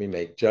it, we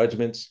make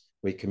judgments,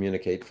 we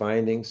communicate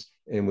findings,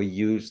 and we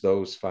use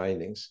those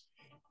findings.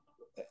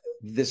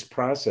 This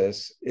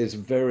process is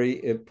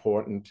very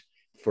important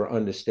for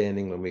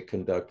understanding when we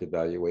conduct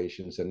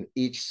evaluations. And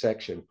each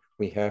section,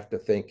 we have to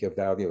think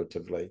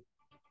evaluatively.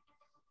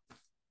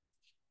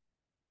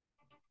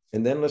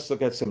 And then let's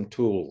look at some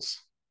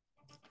tools.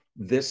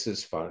 This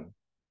is fun.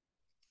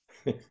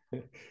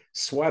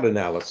 SWOT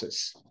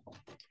analysis.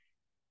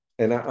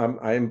 And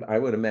I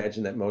would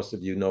imagine that most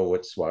of you know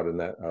what SWOT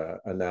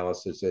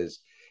analysis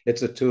is.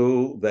 It's a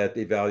tool that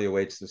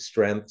evaluates the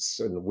strengths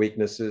and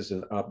weaknesses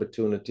and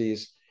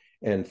opportunities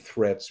and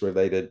threats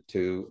related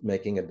to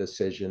making a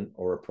decision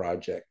or a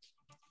project.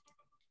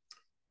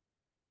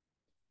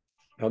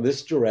 Now,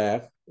 this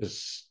giraffe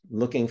is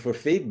looking for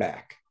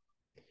feedback.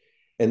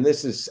 And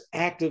this is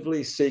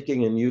actively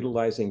seeking and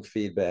utilizing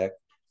feedback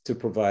to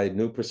provide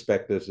new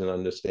perspectives and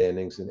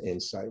understandings and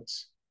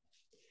insights.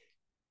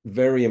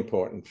 Very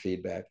important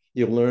feedback.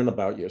 You learn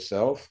about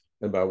yourself,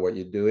 about what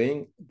you're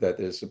doing that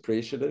is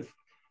appreciative,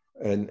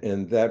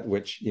 and that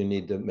which you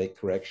need to make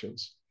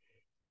corrections.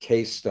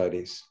 Case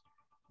studies.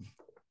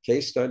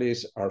 Case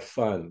studies are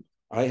fun.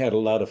 I had a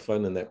lot of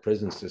fun in that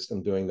prison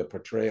system doing the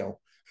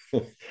portrayal.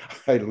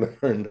 I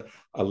learned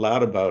a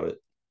lot about it.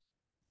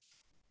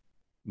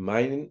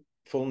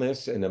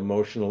 Mindfulness and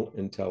emotional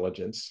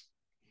intelligence.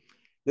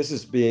 This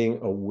is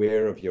being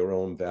aware of your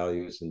own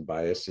values and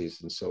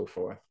biases and so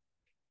forth.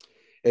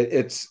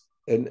 It's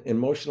an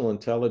emotional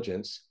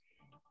intelligence.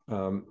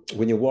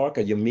 When you walk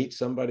or you meet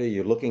somebody,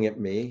 you're looking at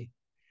me,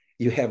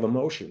 you have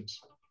emotions.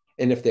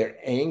 And if they're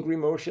angry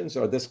emotions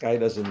or this guy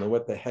doesn't know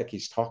what the heck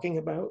he's talking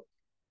about,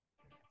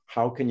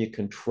 how can you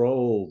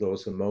control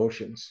those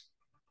emotions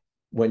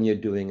when you're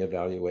doing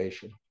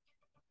evaluation?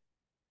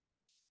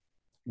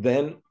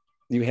 Then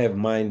you have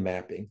mind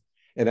mapping.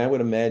 And I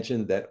would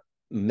imagine that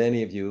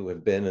many of you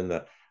have been in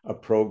a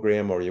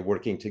program, or you're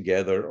working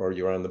together, or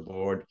you're on the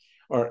board,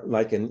 or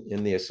like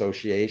in the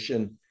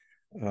association,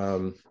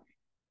 there's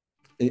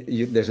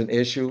an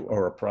issue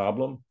or a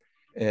problem,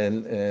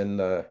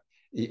 and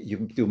you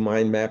do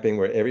mind mapping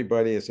where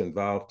everybody is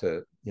involved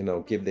to,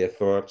 give their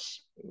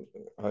thoughts.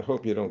 I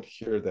hope you don't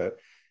hear that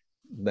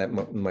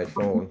my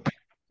phone.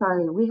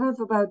 Sorry, we have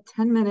about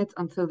 10 minutes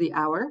until the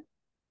hour.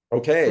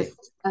 Okay,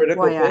 Just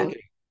critical FYI.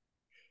 thinking.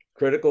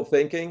 Critical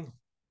thinking,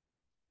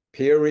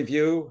 peer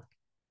review,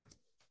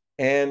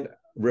 and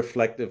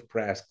reflective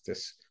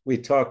practice. We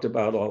talked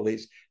about all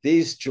these.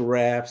 These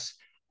giraffes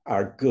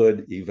are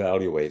good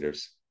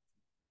evaluators.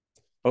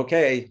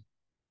 Okay.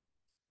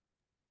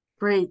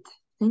 Great.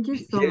 Thank you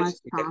so much,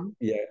 Tom.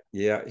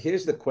 Yeah.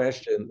 Here's the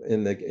question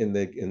in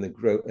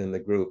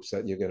the groups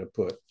that you're going to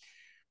put.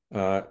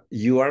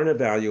 You are an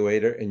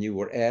evaluator, and you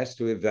were asked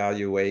to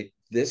evaluate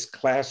this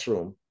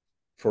classroom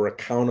for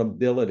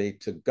accountability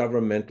to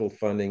governmental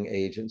funding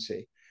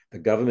agency. The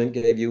government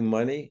gave you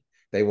money.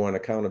 They want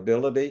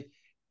accountability.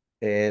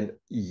 And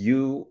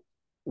you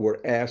were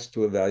asked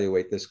to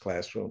evaluate this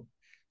classroom.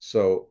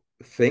 So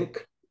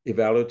think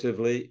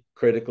evaluatively,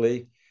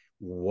 critically,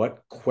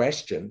 what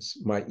questions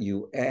might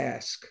you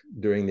ask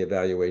during the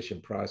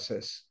evaluation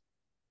process?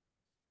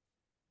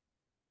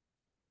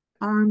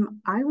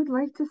 I would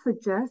like to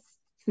suggest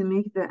to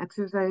make the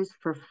exercise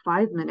for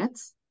 5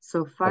 minutes.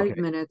 So 5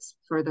 minutes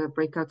for the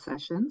breakout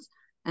sessions,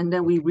 and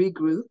then we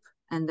regroup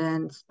and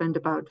then spend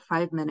about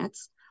 5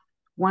 minutes.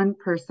 One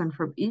person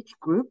from each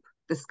group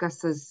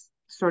discusses,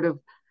 sort of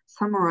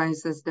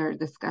summarizes their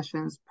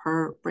discussions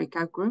per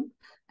breakout group,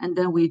 and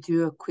then we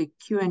do a quick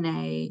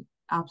Q&A,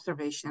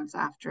 observations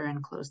after,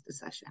 and close the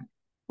session.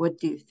 What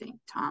do you think,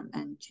 Tom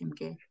and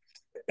Jimge?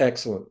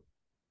 Excellent.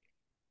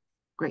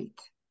 Great.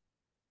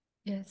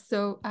 Yes,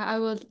 so I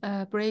will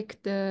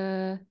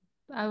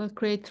I will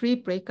create 3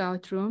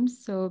 breakout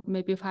rooms, so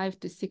maybe 5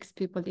 to 6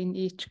 people in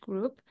each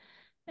group,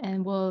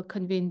 and we'll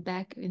convene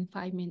back in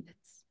 5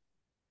 minutes.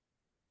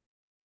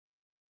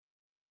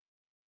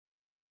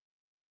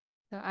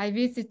 So I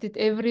visited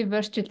every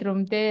virtual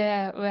room.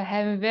 They were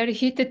having very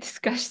heated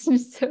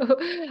discussions, so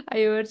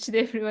I urged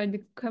everyone to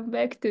come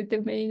back to the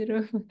main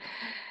room.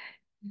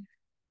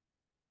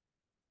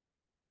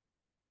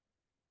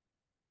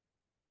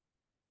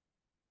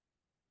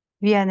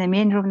 We are in the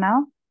main room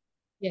now?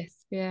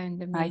 Yes, we are in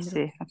the I main room.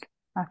 see.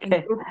 And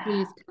Okay. group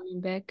 3 is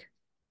coming back.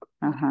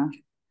 Uh-huh.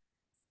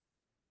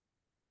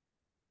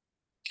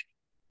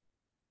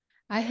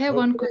 I have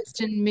one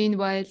question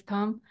meanwhile,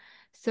 Tom.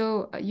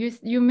 So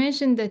you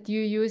mentioned that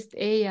you used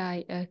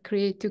AI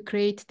to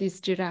create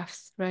these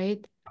giraffes,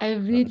 right? I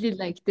really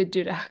like the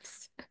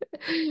giraffes.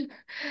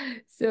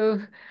 So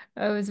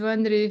I was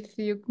wondering if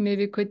you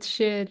maybe could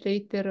share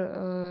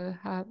later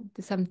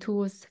some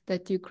tools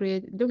that you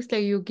create. It looks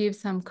like you give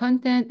some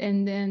content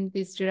and then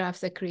these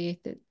giraffes are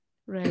created,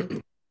 right?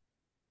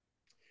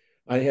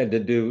 I had to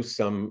do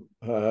some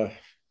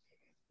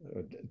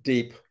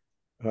deep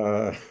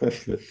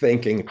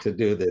thinking to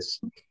do this.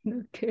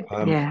 Okay.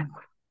 Yeah.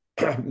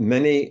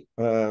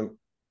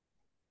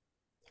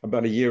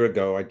 About a year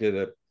ago, I did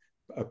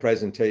a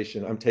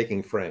presentation. I'm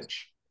taking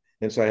French.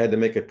 And so I had to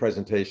make a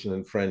presentation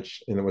in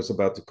French, and it was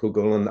about the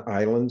Kerguelen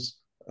Islands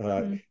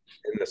in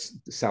the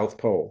South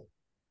Pole.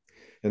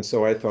 And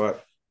so I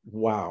thought,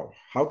 wow,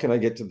 how can I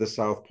get to the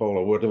South Pole?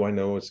 Or what do I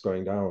know is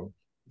going down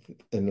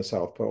in the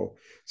South Pole?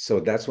 So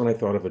that's when I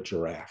thought of a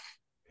giraffe.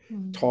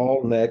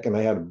 Tall neck, and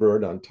I had a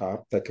bird on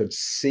top that could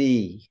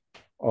see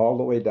all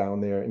the way down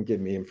there and give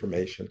me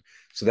information.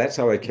 So that's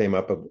how I came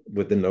up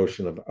with the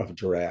notion of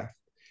giraffe.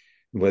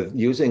 With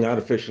using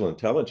artificial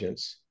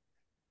intelligence,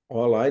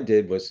 all I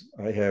did was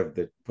I have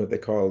what they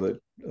call the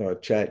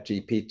Chat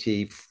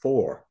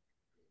GPT-4,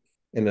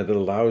 and it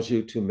allows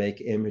you to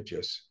make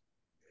images.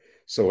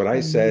 So what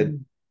I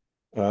said,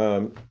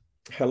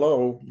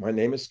 hello, my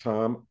name is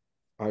Tom.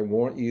 I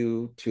want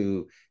you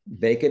to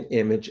make an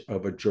image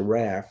of a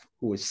giraffe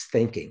who is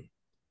thinking.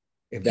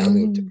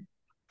 Evaluative.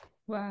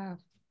 Wow.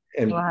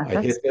 And Wow,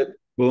 I hit it,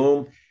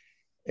 boom,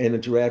 and a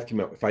giraffe came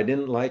up. If I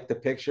didn't like the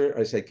picture,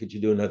 I said, could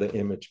you do another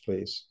image,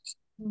 please?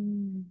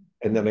 And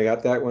then I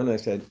got that one. I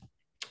said,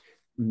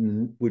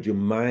 would you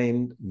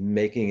mind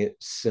making it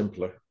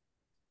simpler?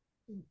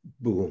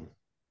 Boom.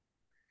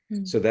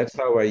 So that's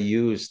how I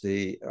used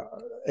the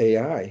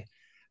AI.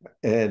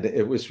 And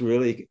it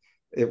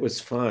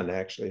was fun,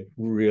 actually,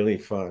 really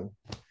fun.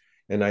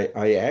 And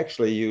I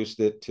actually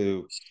used it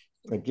to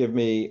give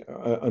me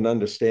an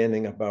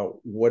understanding about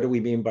what do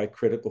we mean by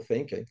critical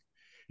thinking.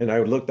 And I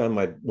looked on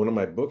one of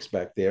my books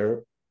back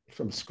there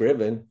from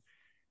Scriven,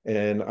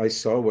 and I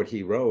saw what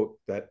he wrote.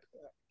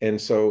 And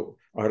so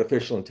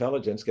artificial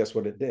intelligence, guess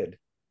what it did?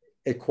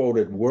 It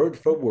quoted word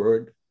for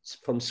word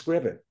from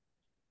Scriven.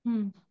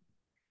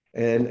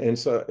 And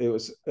so it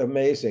was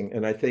amazing.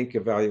 And I think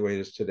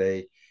evaluators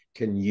today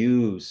can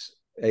use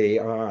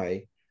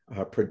AI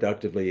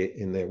productively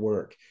in their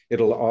work.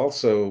 It'll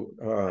also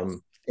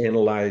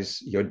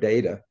analyze your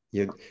data,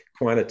 your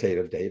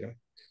quantitative data,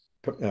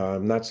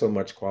 not so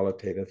much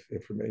qualitative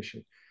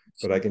information.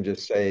 But I can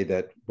just say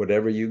that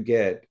whatever you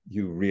get,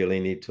 you really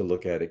need to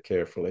look at it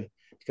carefully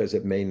because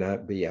it may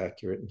not be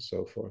accurate and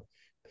so forth.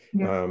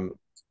 Yeah.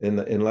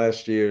 In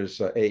last year's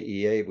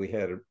AEA, we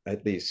had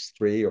at least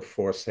 3 or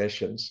 4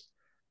 sessions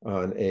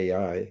on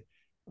AI.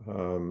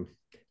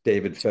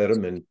 David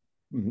Fetterman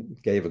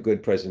gave a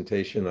good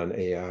presentation on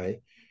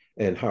AI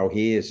and how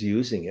he is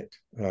using it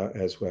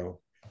as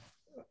well.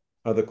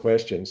 Other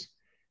questions?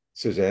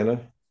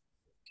 Susanna?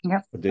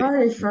 Yep.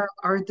 Sorry for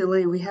our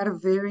delay. We had a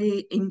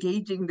very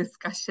engaging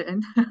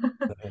discussion.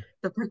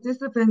 The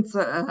participants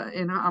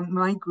in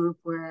my group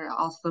were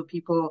also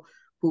people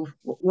who,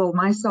 well,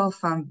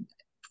 myself,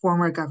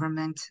 former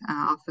government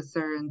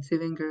officer and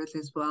civilian girls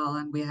as well.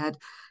 And we had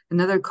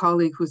another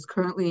colleague who's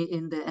currently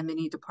in the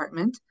MEA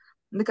department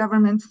in the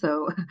government.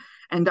 So,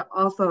 and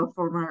also a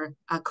former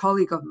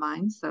colleague of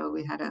mine. So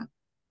we had a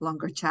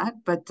longer chat,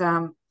 but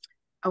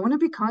I want to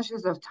be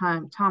conscious of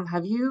time. Tom,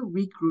 have you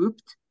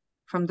regrouped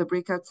from the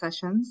breakout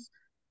sessions?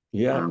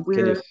 Yeah.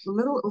 We're a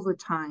little over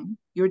time.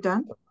 You're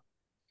done?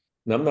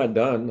 No, I'm not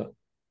done.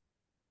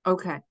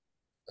 Okay.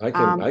 I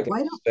can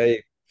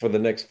stay for the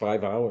next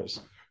 5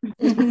 hours.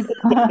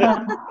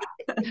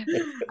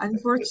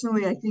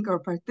 Unfortunately, I think our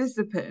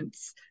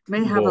participants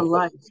may have a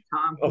life,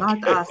 Tom,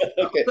 not us.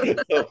 Okay.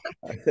 No,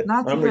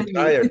 Not I'm you and me.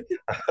 retired.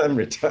 I'm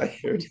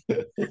retired.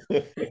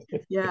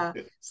 Yeah.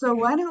 So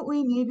why don't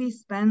we maybe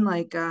spend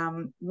like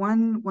 1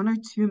 or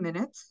 2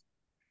 minutes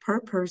per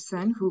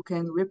person who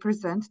can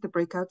represent the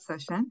breakout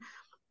session.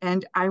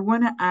 And I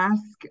want to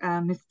ask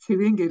Ms.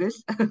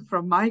 Tilingiris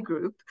from my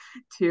group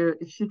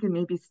if she can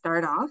maybe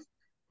start off,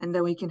 and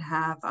then we can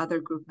have other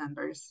group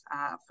members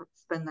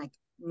spend like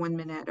 1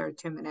 minute or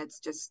 2 minutes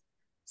just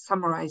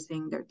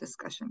summarizing their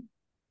discussion.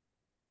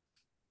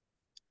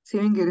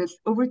 Tilingiris,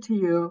 over to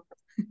you.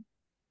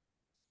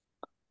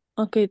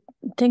 Okay,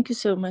 thank you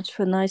so much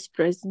for nice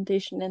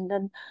presentation. And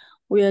then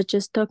we are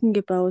just talking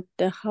about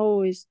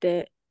how is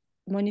the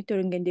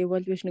monitoring and the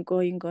evaluation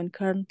going on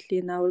currently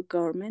in our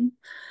government.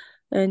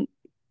 And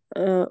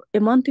a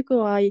month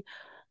ago, I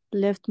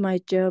left my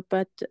job,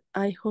 but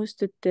I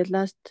hosted the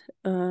last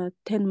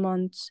 10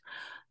 months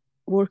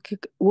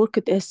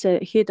worked as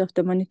a head of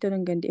the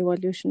monitoring and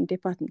evaluation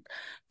department.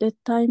 That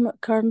time,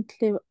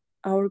 currently,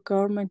 our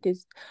government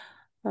is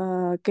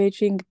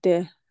gathering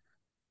the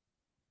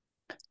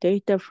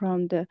data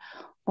from the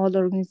all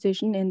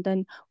organization, and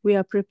then we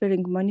are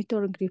preparing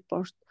monitoring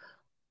report.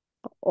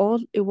 All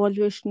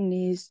evaluation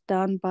is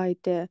done by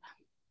the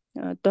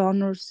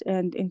donors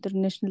and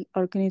international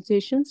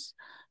organizations,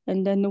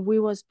 and then we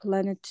was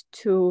planned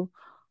to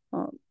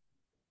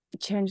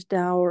change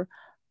our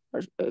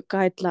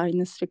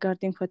guidelines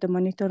regarding for the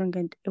monitoring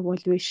and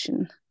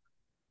evaluation.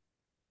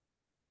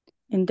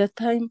 In that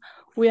time,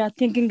 we are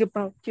thinking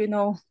about,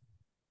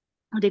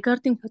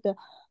 regarding for the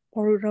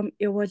program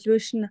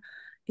evaluation,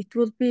 it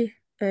will be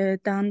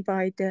done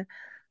by the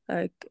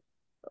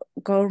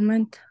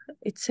government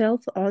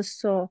itself.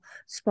 Also,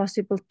 it's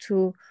possible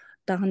to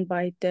done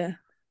by the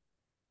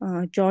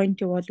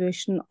joint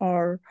evaluation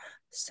or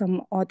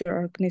some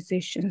other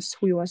organizations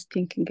we was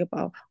thinking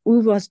about. We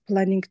was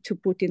planning to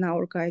put in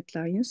our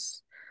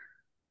guidelines.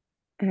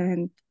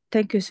 And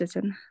thank you,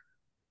 Susan.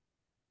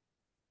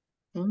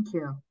 Thank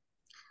you.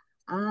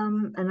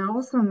 And I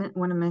also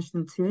want to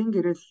mention too,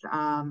 Ingrid,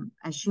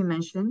 as she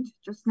mentioned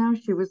just now,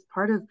 she was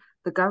part of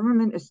the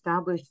government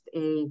established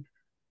a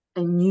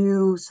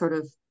new sort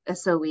of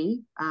SOE,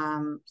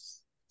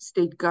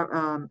 state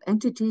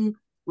entity,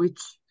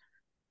 which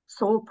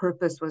sole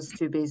purpose was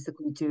to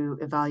basically do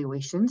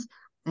evaluations.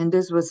 And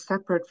this was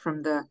separate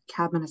from the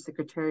cabinet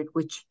secretariat,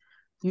 which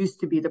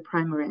used to be the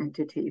primary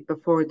entity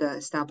before the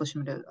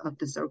establishment of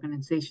this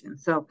organization.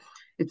 So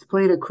it's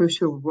played a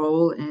crucial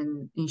role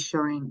in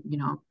ensuring,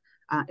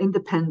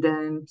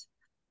 independent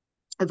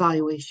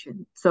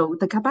evaluation. So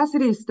the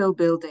capacity is still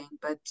building,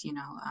 but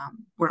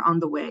we're on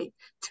the way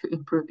to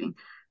improving.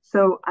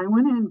 So I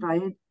want to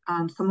invite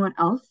someone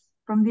else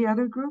from the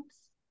other groups.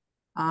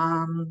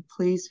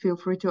 Please feel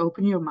free to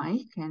open your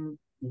mic and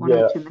 1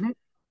 or 2 minutes.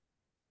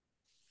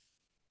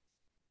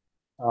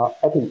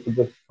 I think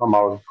just from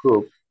our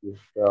group, this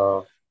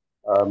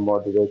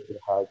moderator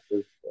has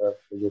just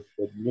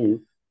suggested me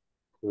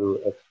to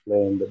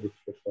explain the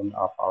discussion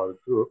of our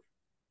group.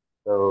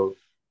 So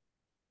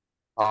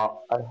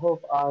I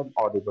hope I'm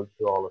audible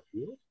to all of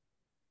you.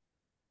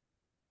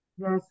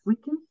 Yes, we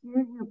can hear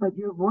you, but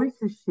your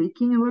voice is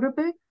shaking a little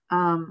bit.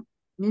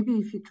 Maybe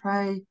if you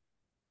try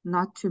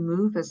not to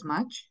move as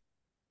much.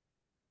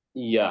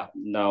 Yeah,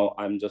 now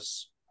I'm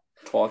just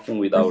talking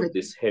without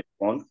this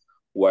headphone,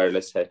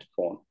 wireless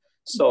headphone.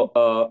 So,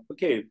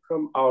 okay,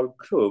 from our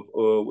group,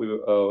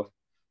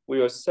 we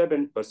were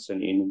 7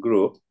 person in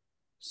group.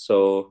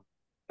 So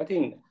I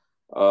think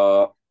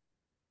our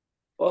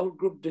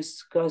group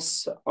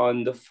discuss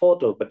on the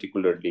photo,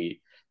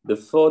 particularly the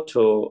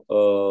photo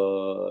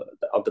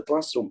of the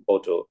classroom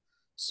photo.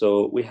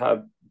 So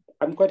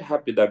I'm quite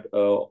happy that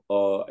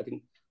I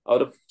think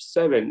out of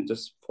 7,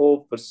 just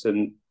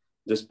 4%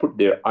 just put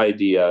their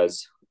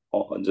ideas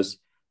on just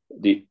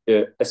the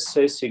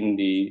assessing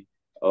the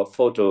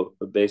photo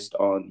based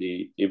on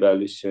the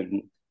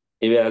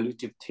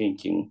evaluative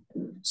thinking.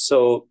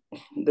 So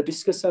the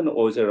discussion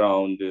was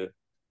around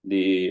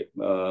the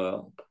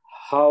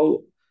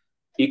how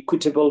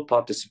equitable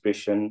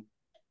participation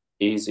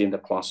is in the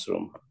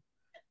classroom,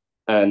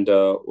 and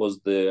was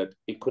there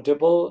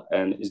equitable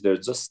and is there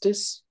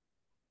justice?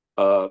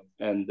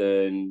 And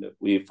then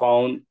we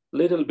found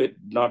little bit,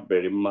 not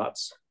very much,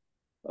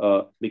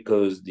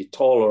 because the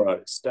taller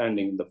are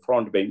standing in the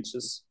front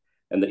benches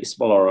and the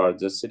smaller are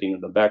just sitting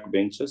in the back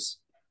benches.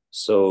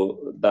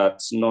 So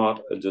that's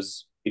not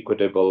just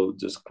equitable,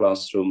 just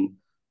classroom,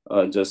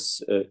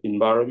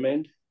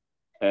 environment.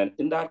 And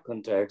in that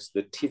context,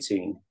 the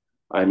teaching,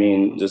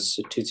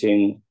 just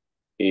teaching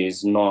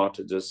is not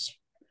just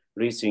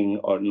reaching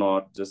or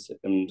not just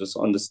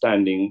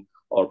understanding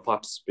or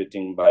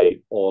participating by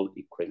all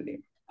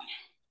equally.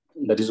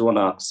 That is one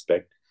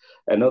aspect.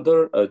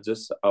 Another,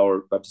 just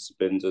our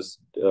participants just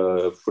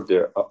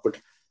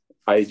put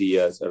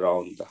ideas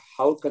around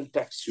how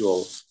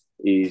contextual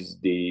is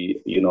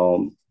the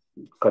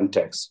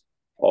context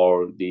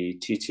or the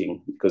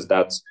teaching, because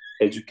that's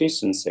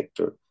education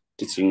sector.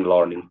 teaching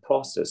learning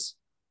process.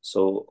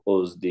 So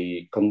was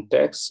the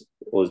context,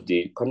 was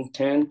the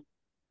content,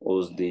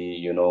 was the,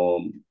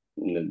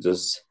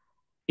 just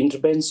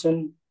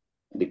intervention,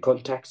 the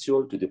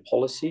contextual to the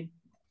policy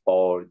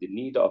or the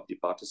need of the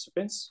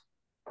participants.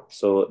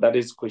 So that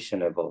is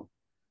questionable.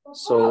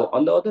 So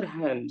on the other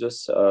hand,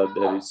 just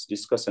there is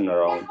discussion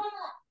around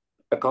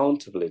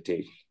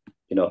accountability,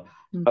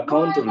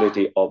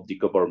 accountability of the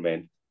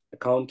government,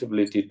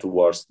 accountability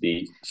towards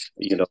the,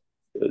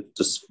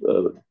 just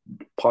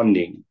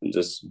funding,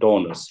 just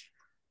donors.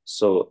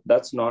 So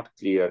that's not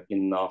clear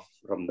enough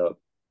from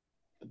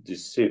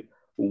this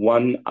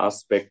one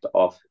aspect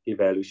of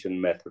evaluation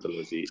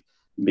methodology,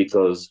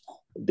 because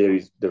there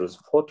is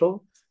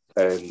photo,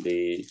 and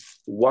the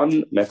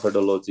one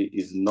methodology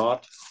is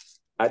not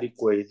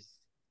adequate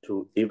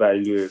to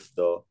evaluate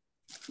the,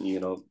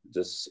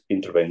 just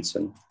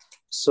intervention.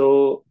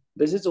 So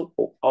this is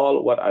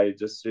all what I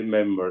just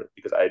remember,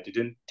 because I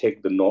didn't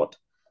take the note.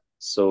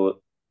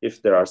 So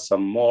if there are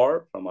some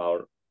more from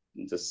our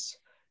just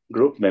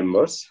group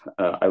members,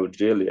 I would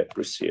really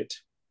appreciate.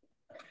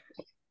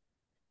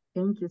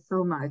 Thank you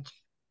so much,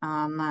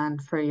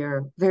 and for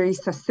your very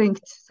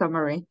succinct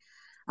summary.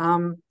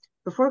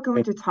 Before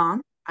going to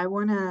Tom, I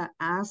want to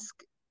ask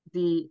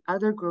the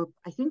other group.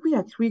 I think we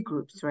had 3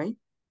 groups, right?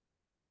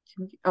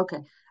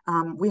 Okay.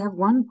 We have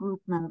 1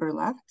 group member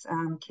left.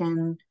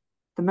 Can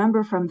the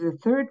member from the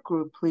 3rd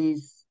group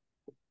please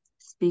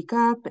speak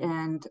up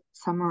and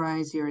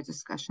summarize your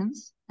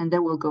discussions? And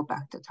then we'll go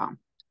back to Tom.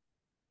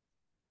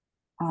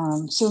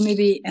 So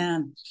maybe,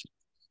 are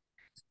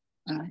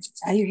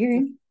you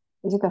hearing?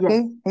 Is it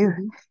okay? Yes.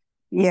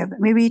 Yeah,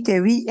 maybe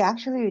we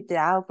actually, with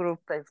our group,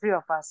 the 3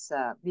 of us,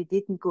 we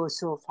didn't go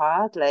so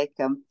far. Like,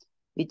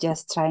 we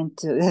just trying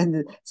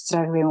to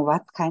struggling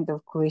what kind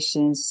of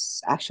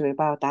questions actually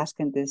about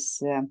asking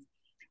this.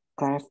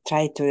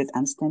 Try to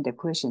understand the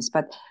questions,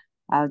 but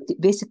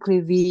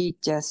basically we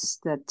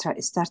just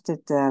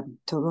started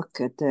to look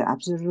at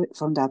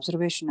from the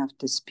observation of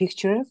this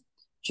picture,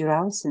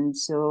 giraffes, and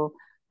so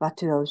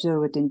what we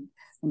observed in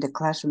the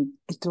classroom,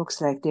 it looks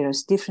like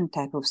there's different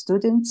type of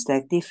students,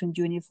 like different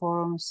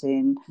uniforms,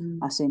 and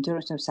also in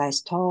terms of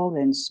size, tall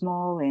and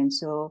small, and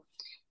so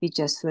we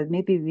just thought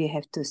maybe we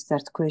have to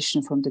start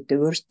question from the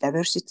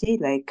diversity,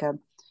 like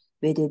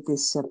whether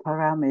this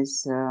program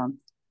is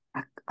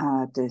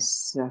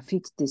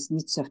fit this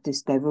needs of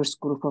this diverse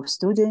group of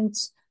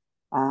students.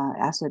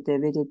 Also,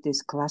 whether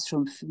this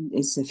classroom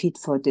is fit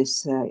for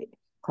this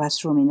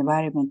classroom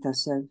environment,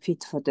 also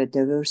fit for the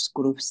diverse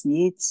groups'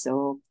 needs,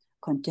 or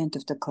content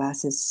of the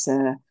classes,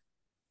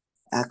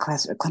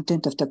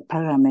 content of the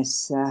program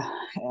is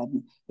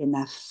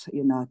enough,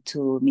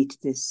 to meet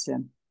this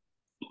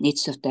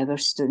needs of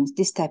diverse students.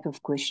 This type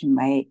of question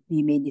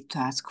we may need to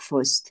ask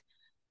first,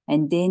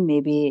 and then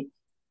maybe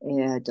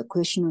the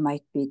question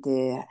might be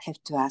have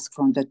to ask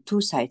from the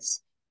 2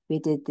 sides,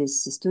 whether the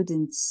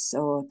students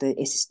or the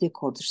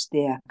stakeholders,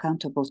 they are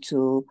accountable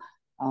to,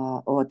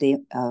 or they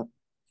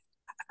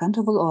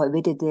accountable, or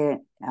whether they're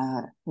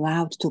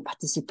allowed to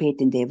participate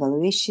in the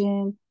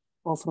evaluation,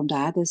 or from the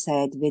other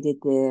side, whether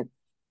the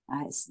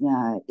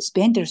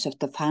spenders of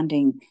the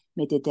funding,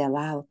 whether they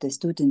allow the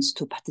students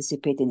to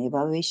participate in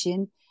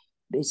evaluation.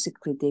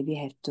 Basically, we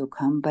have to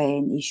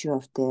combine issue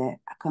of the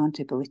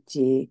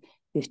accountability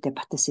with the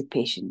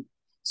participation.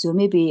 So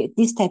maybe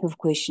this type of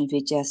question,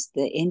 we just,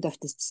 the end of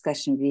this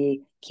discussion,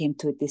 we came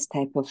to this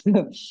type of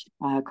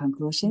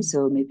conclusion.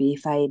 So maybe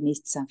if I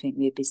missed something,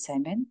 maybe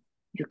Simon,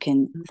 you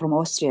can, from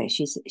Austria,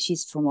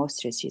 she's from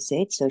Austria, she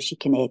said, so she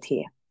can add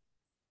here.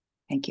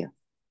 Thank you.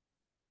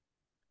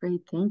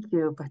 Great, thank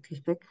you,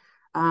 Patricia.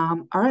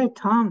 All right,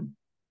 Tom,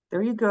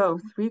 there you go,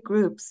 3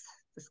 groups,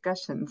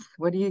 discussions.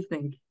 What do you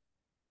think?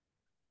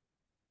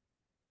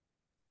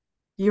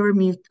 You're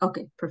mute.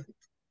 Okay, perfect.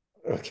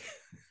 Okay.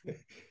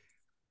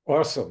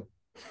 Awesome.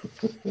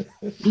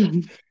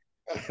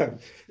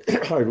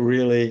 I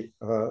really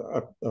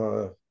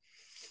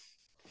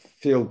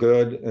feel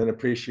good and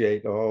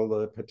appreciate all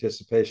the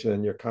participation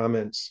and your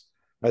comments.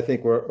 I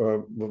think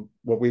we're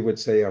what we would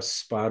say are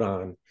spot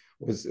on.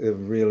 Was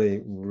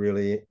really,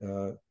 really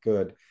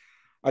good.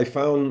 I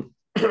found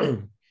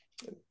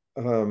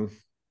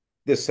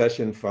this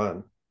session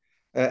fun.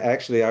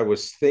 Actually, I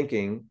was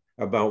thinking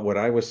about what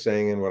I was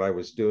saying and what I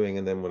was doing,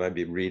 and then when I'd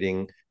be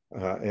reading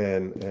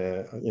and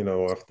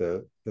off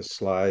the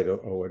slide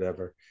or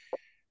whatever.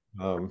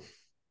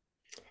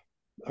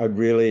 I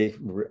really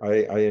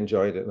I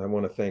enjoyed it, and I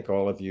want to thank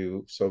all of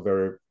you so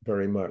very,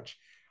 very much.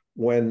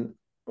 When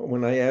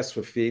I ask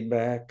for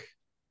feedback,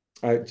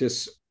 I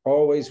just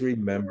always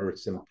remember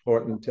it's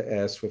important to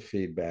ask for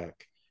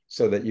feedback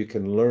so that you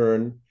can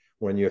learn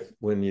when you're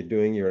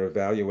doing your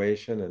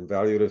evaluation and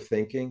evaluative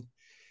thinking.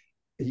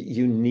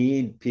 You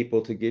need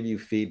people to give you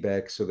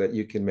feedback so that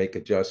you can make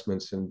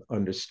adjustments and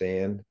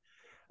understand.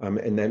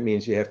 And that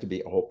means you have to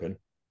be open,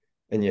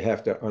 and you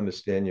have to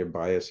understand your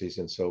biases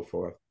and so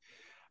forth.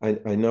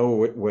 I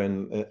know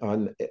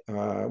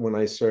when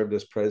I served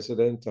as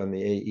president on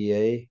the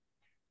AEA,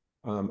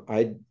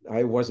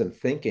 I wasn't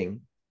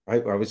thinking. I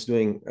was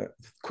doing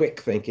quick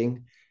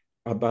thinking,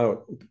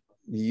 about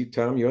you,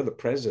 Tom, you're the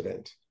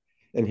president,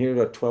 and here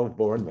are 12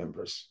 board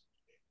members.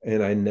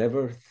 And I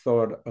never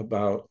thought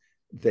about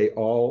they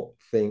all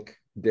think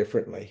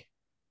differently.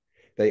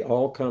 They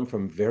all come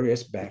from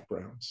various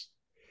backgrounds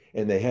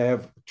and they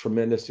have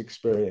tremendous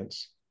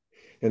experience.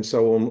 And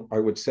so when I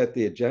would set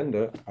the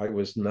agenda, I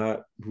was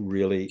not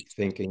really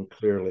thinking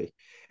clearly.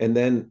 And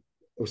then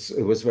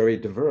it was very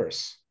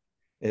diverse.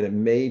 And it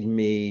made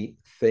me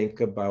think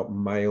about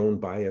my own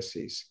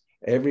biases.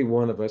 Every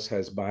one of us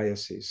has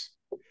biases.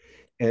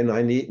 And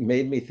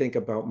made me think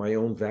about my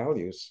own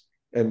values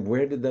and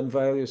where did them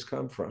values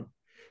come from.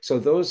 So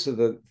those are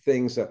the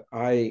things that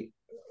I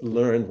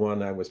learned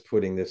when I was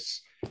putting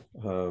this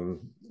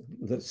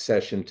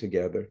session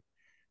together.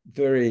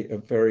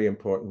 Very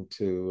important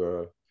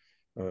to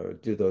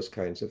do those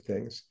kinds of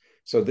things.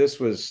 So this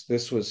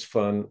was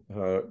fun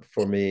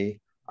for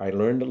me. I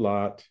learned a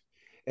lot,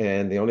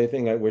 and the only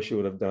thing I wish you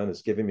would have done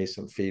is giving me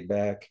some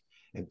feedback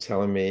and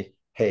telling me,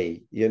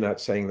 hey, you're not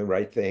saying the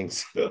right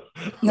things,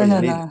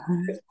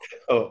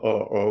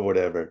 or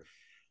whatever.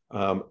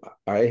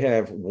 I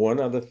have one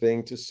other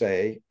thing to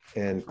say,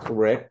 and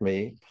correct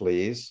me,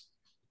 please.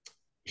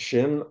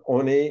 Shin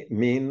Oni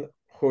Min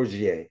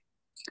Hojie.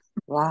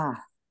 Wow,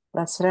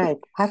 that's right.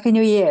 Happy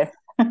New Year.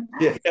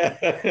 Yeah.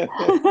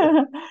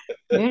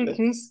 Merry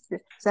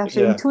Christmas. So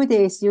actually, in 2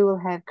 days, you will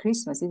have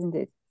Christmas, isn't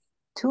it?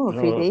 2 or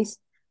 3 days.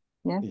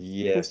 Yeah.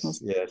 Yes,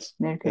 Christmas. yes.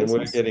 Merry And Christmas.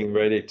 we're getting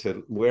ready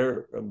to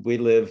we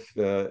live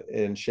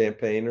in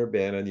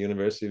Champaign-Urbana, the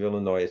University of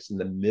Illinois. It's in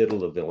the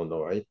middle of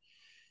Illinois.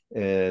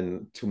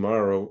 And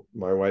tomorrow,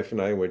 my wife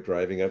and I were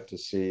driving up to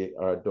see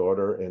our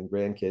daughter and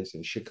grandkids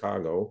in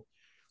Chicago.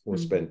 We'll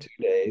spend 2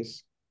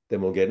 days. Then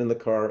we'll get in the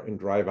car and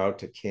drive out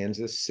to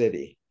Kansas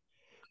City,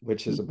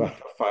 which is about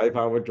a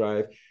 5-hour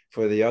drive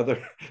for the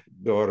other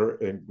daughter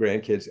and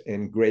grandkids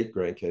and great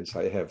grandkids.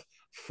 I have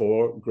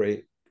 4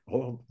 great.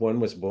 One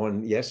was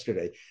born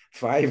yesterday.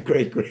 5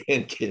 great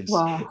grandkids.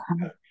 Wow.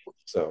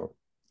 So,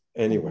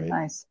 anyway,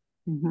 nice.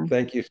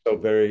 Thank you so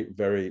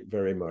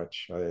very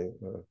much.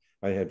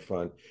 I had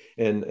fun,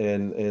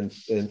 and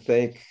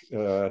thank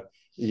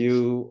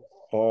you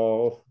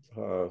all.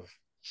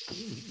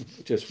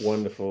 Just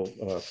wonderful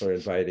for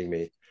inviting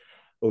me,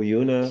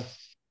 Oyuna,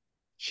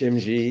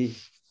 Shimji,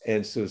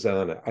 and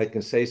Suzanna. I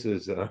can say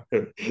Suzanna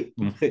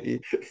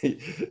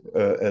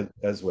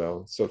as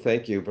well. So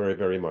thank you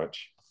very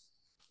much.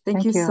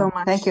 Thank you so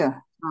much. Thank you.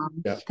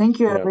 Thank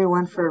you,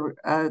 everyone, for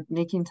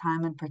making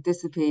time and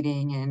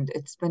participating. And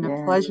it's been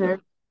a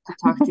pleasure to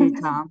talk to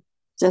you, Tom.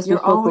 Just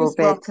You're always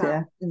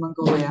welcome in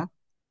Mongolia.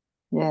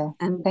 Yeah.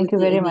 And thank you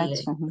very much.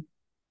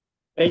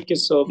 Thank you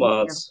so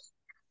much.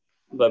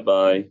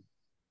 Bye-bye.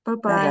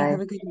 Bye-bye. Have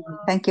a good evening.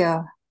 Thank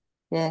you.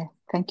 Yeah.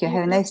 Thank you.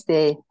 Have a nice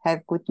day. Have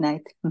a good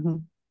night.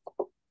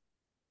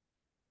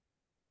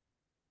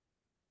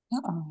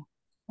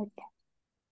 Okay.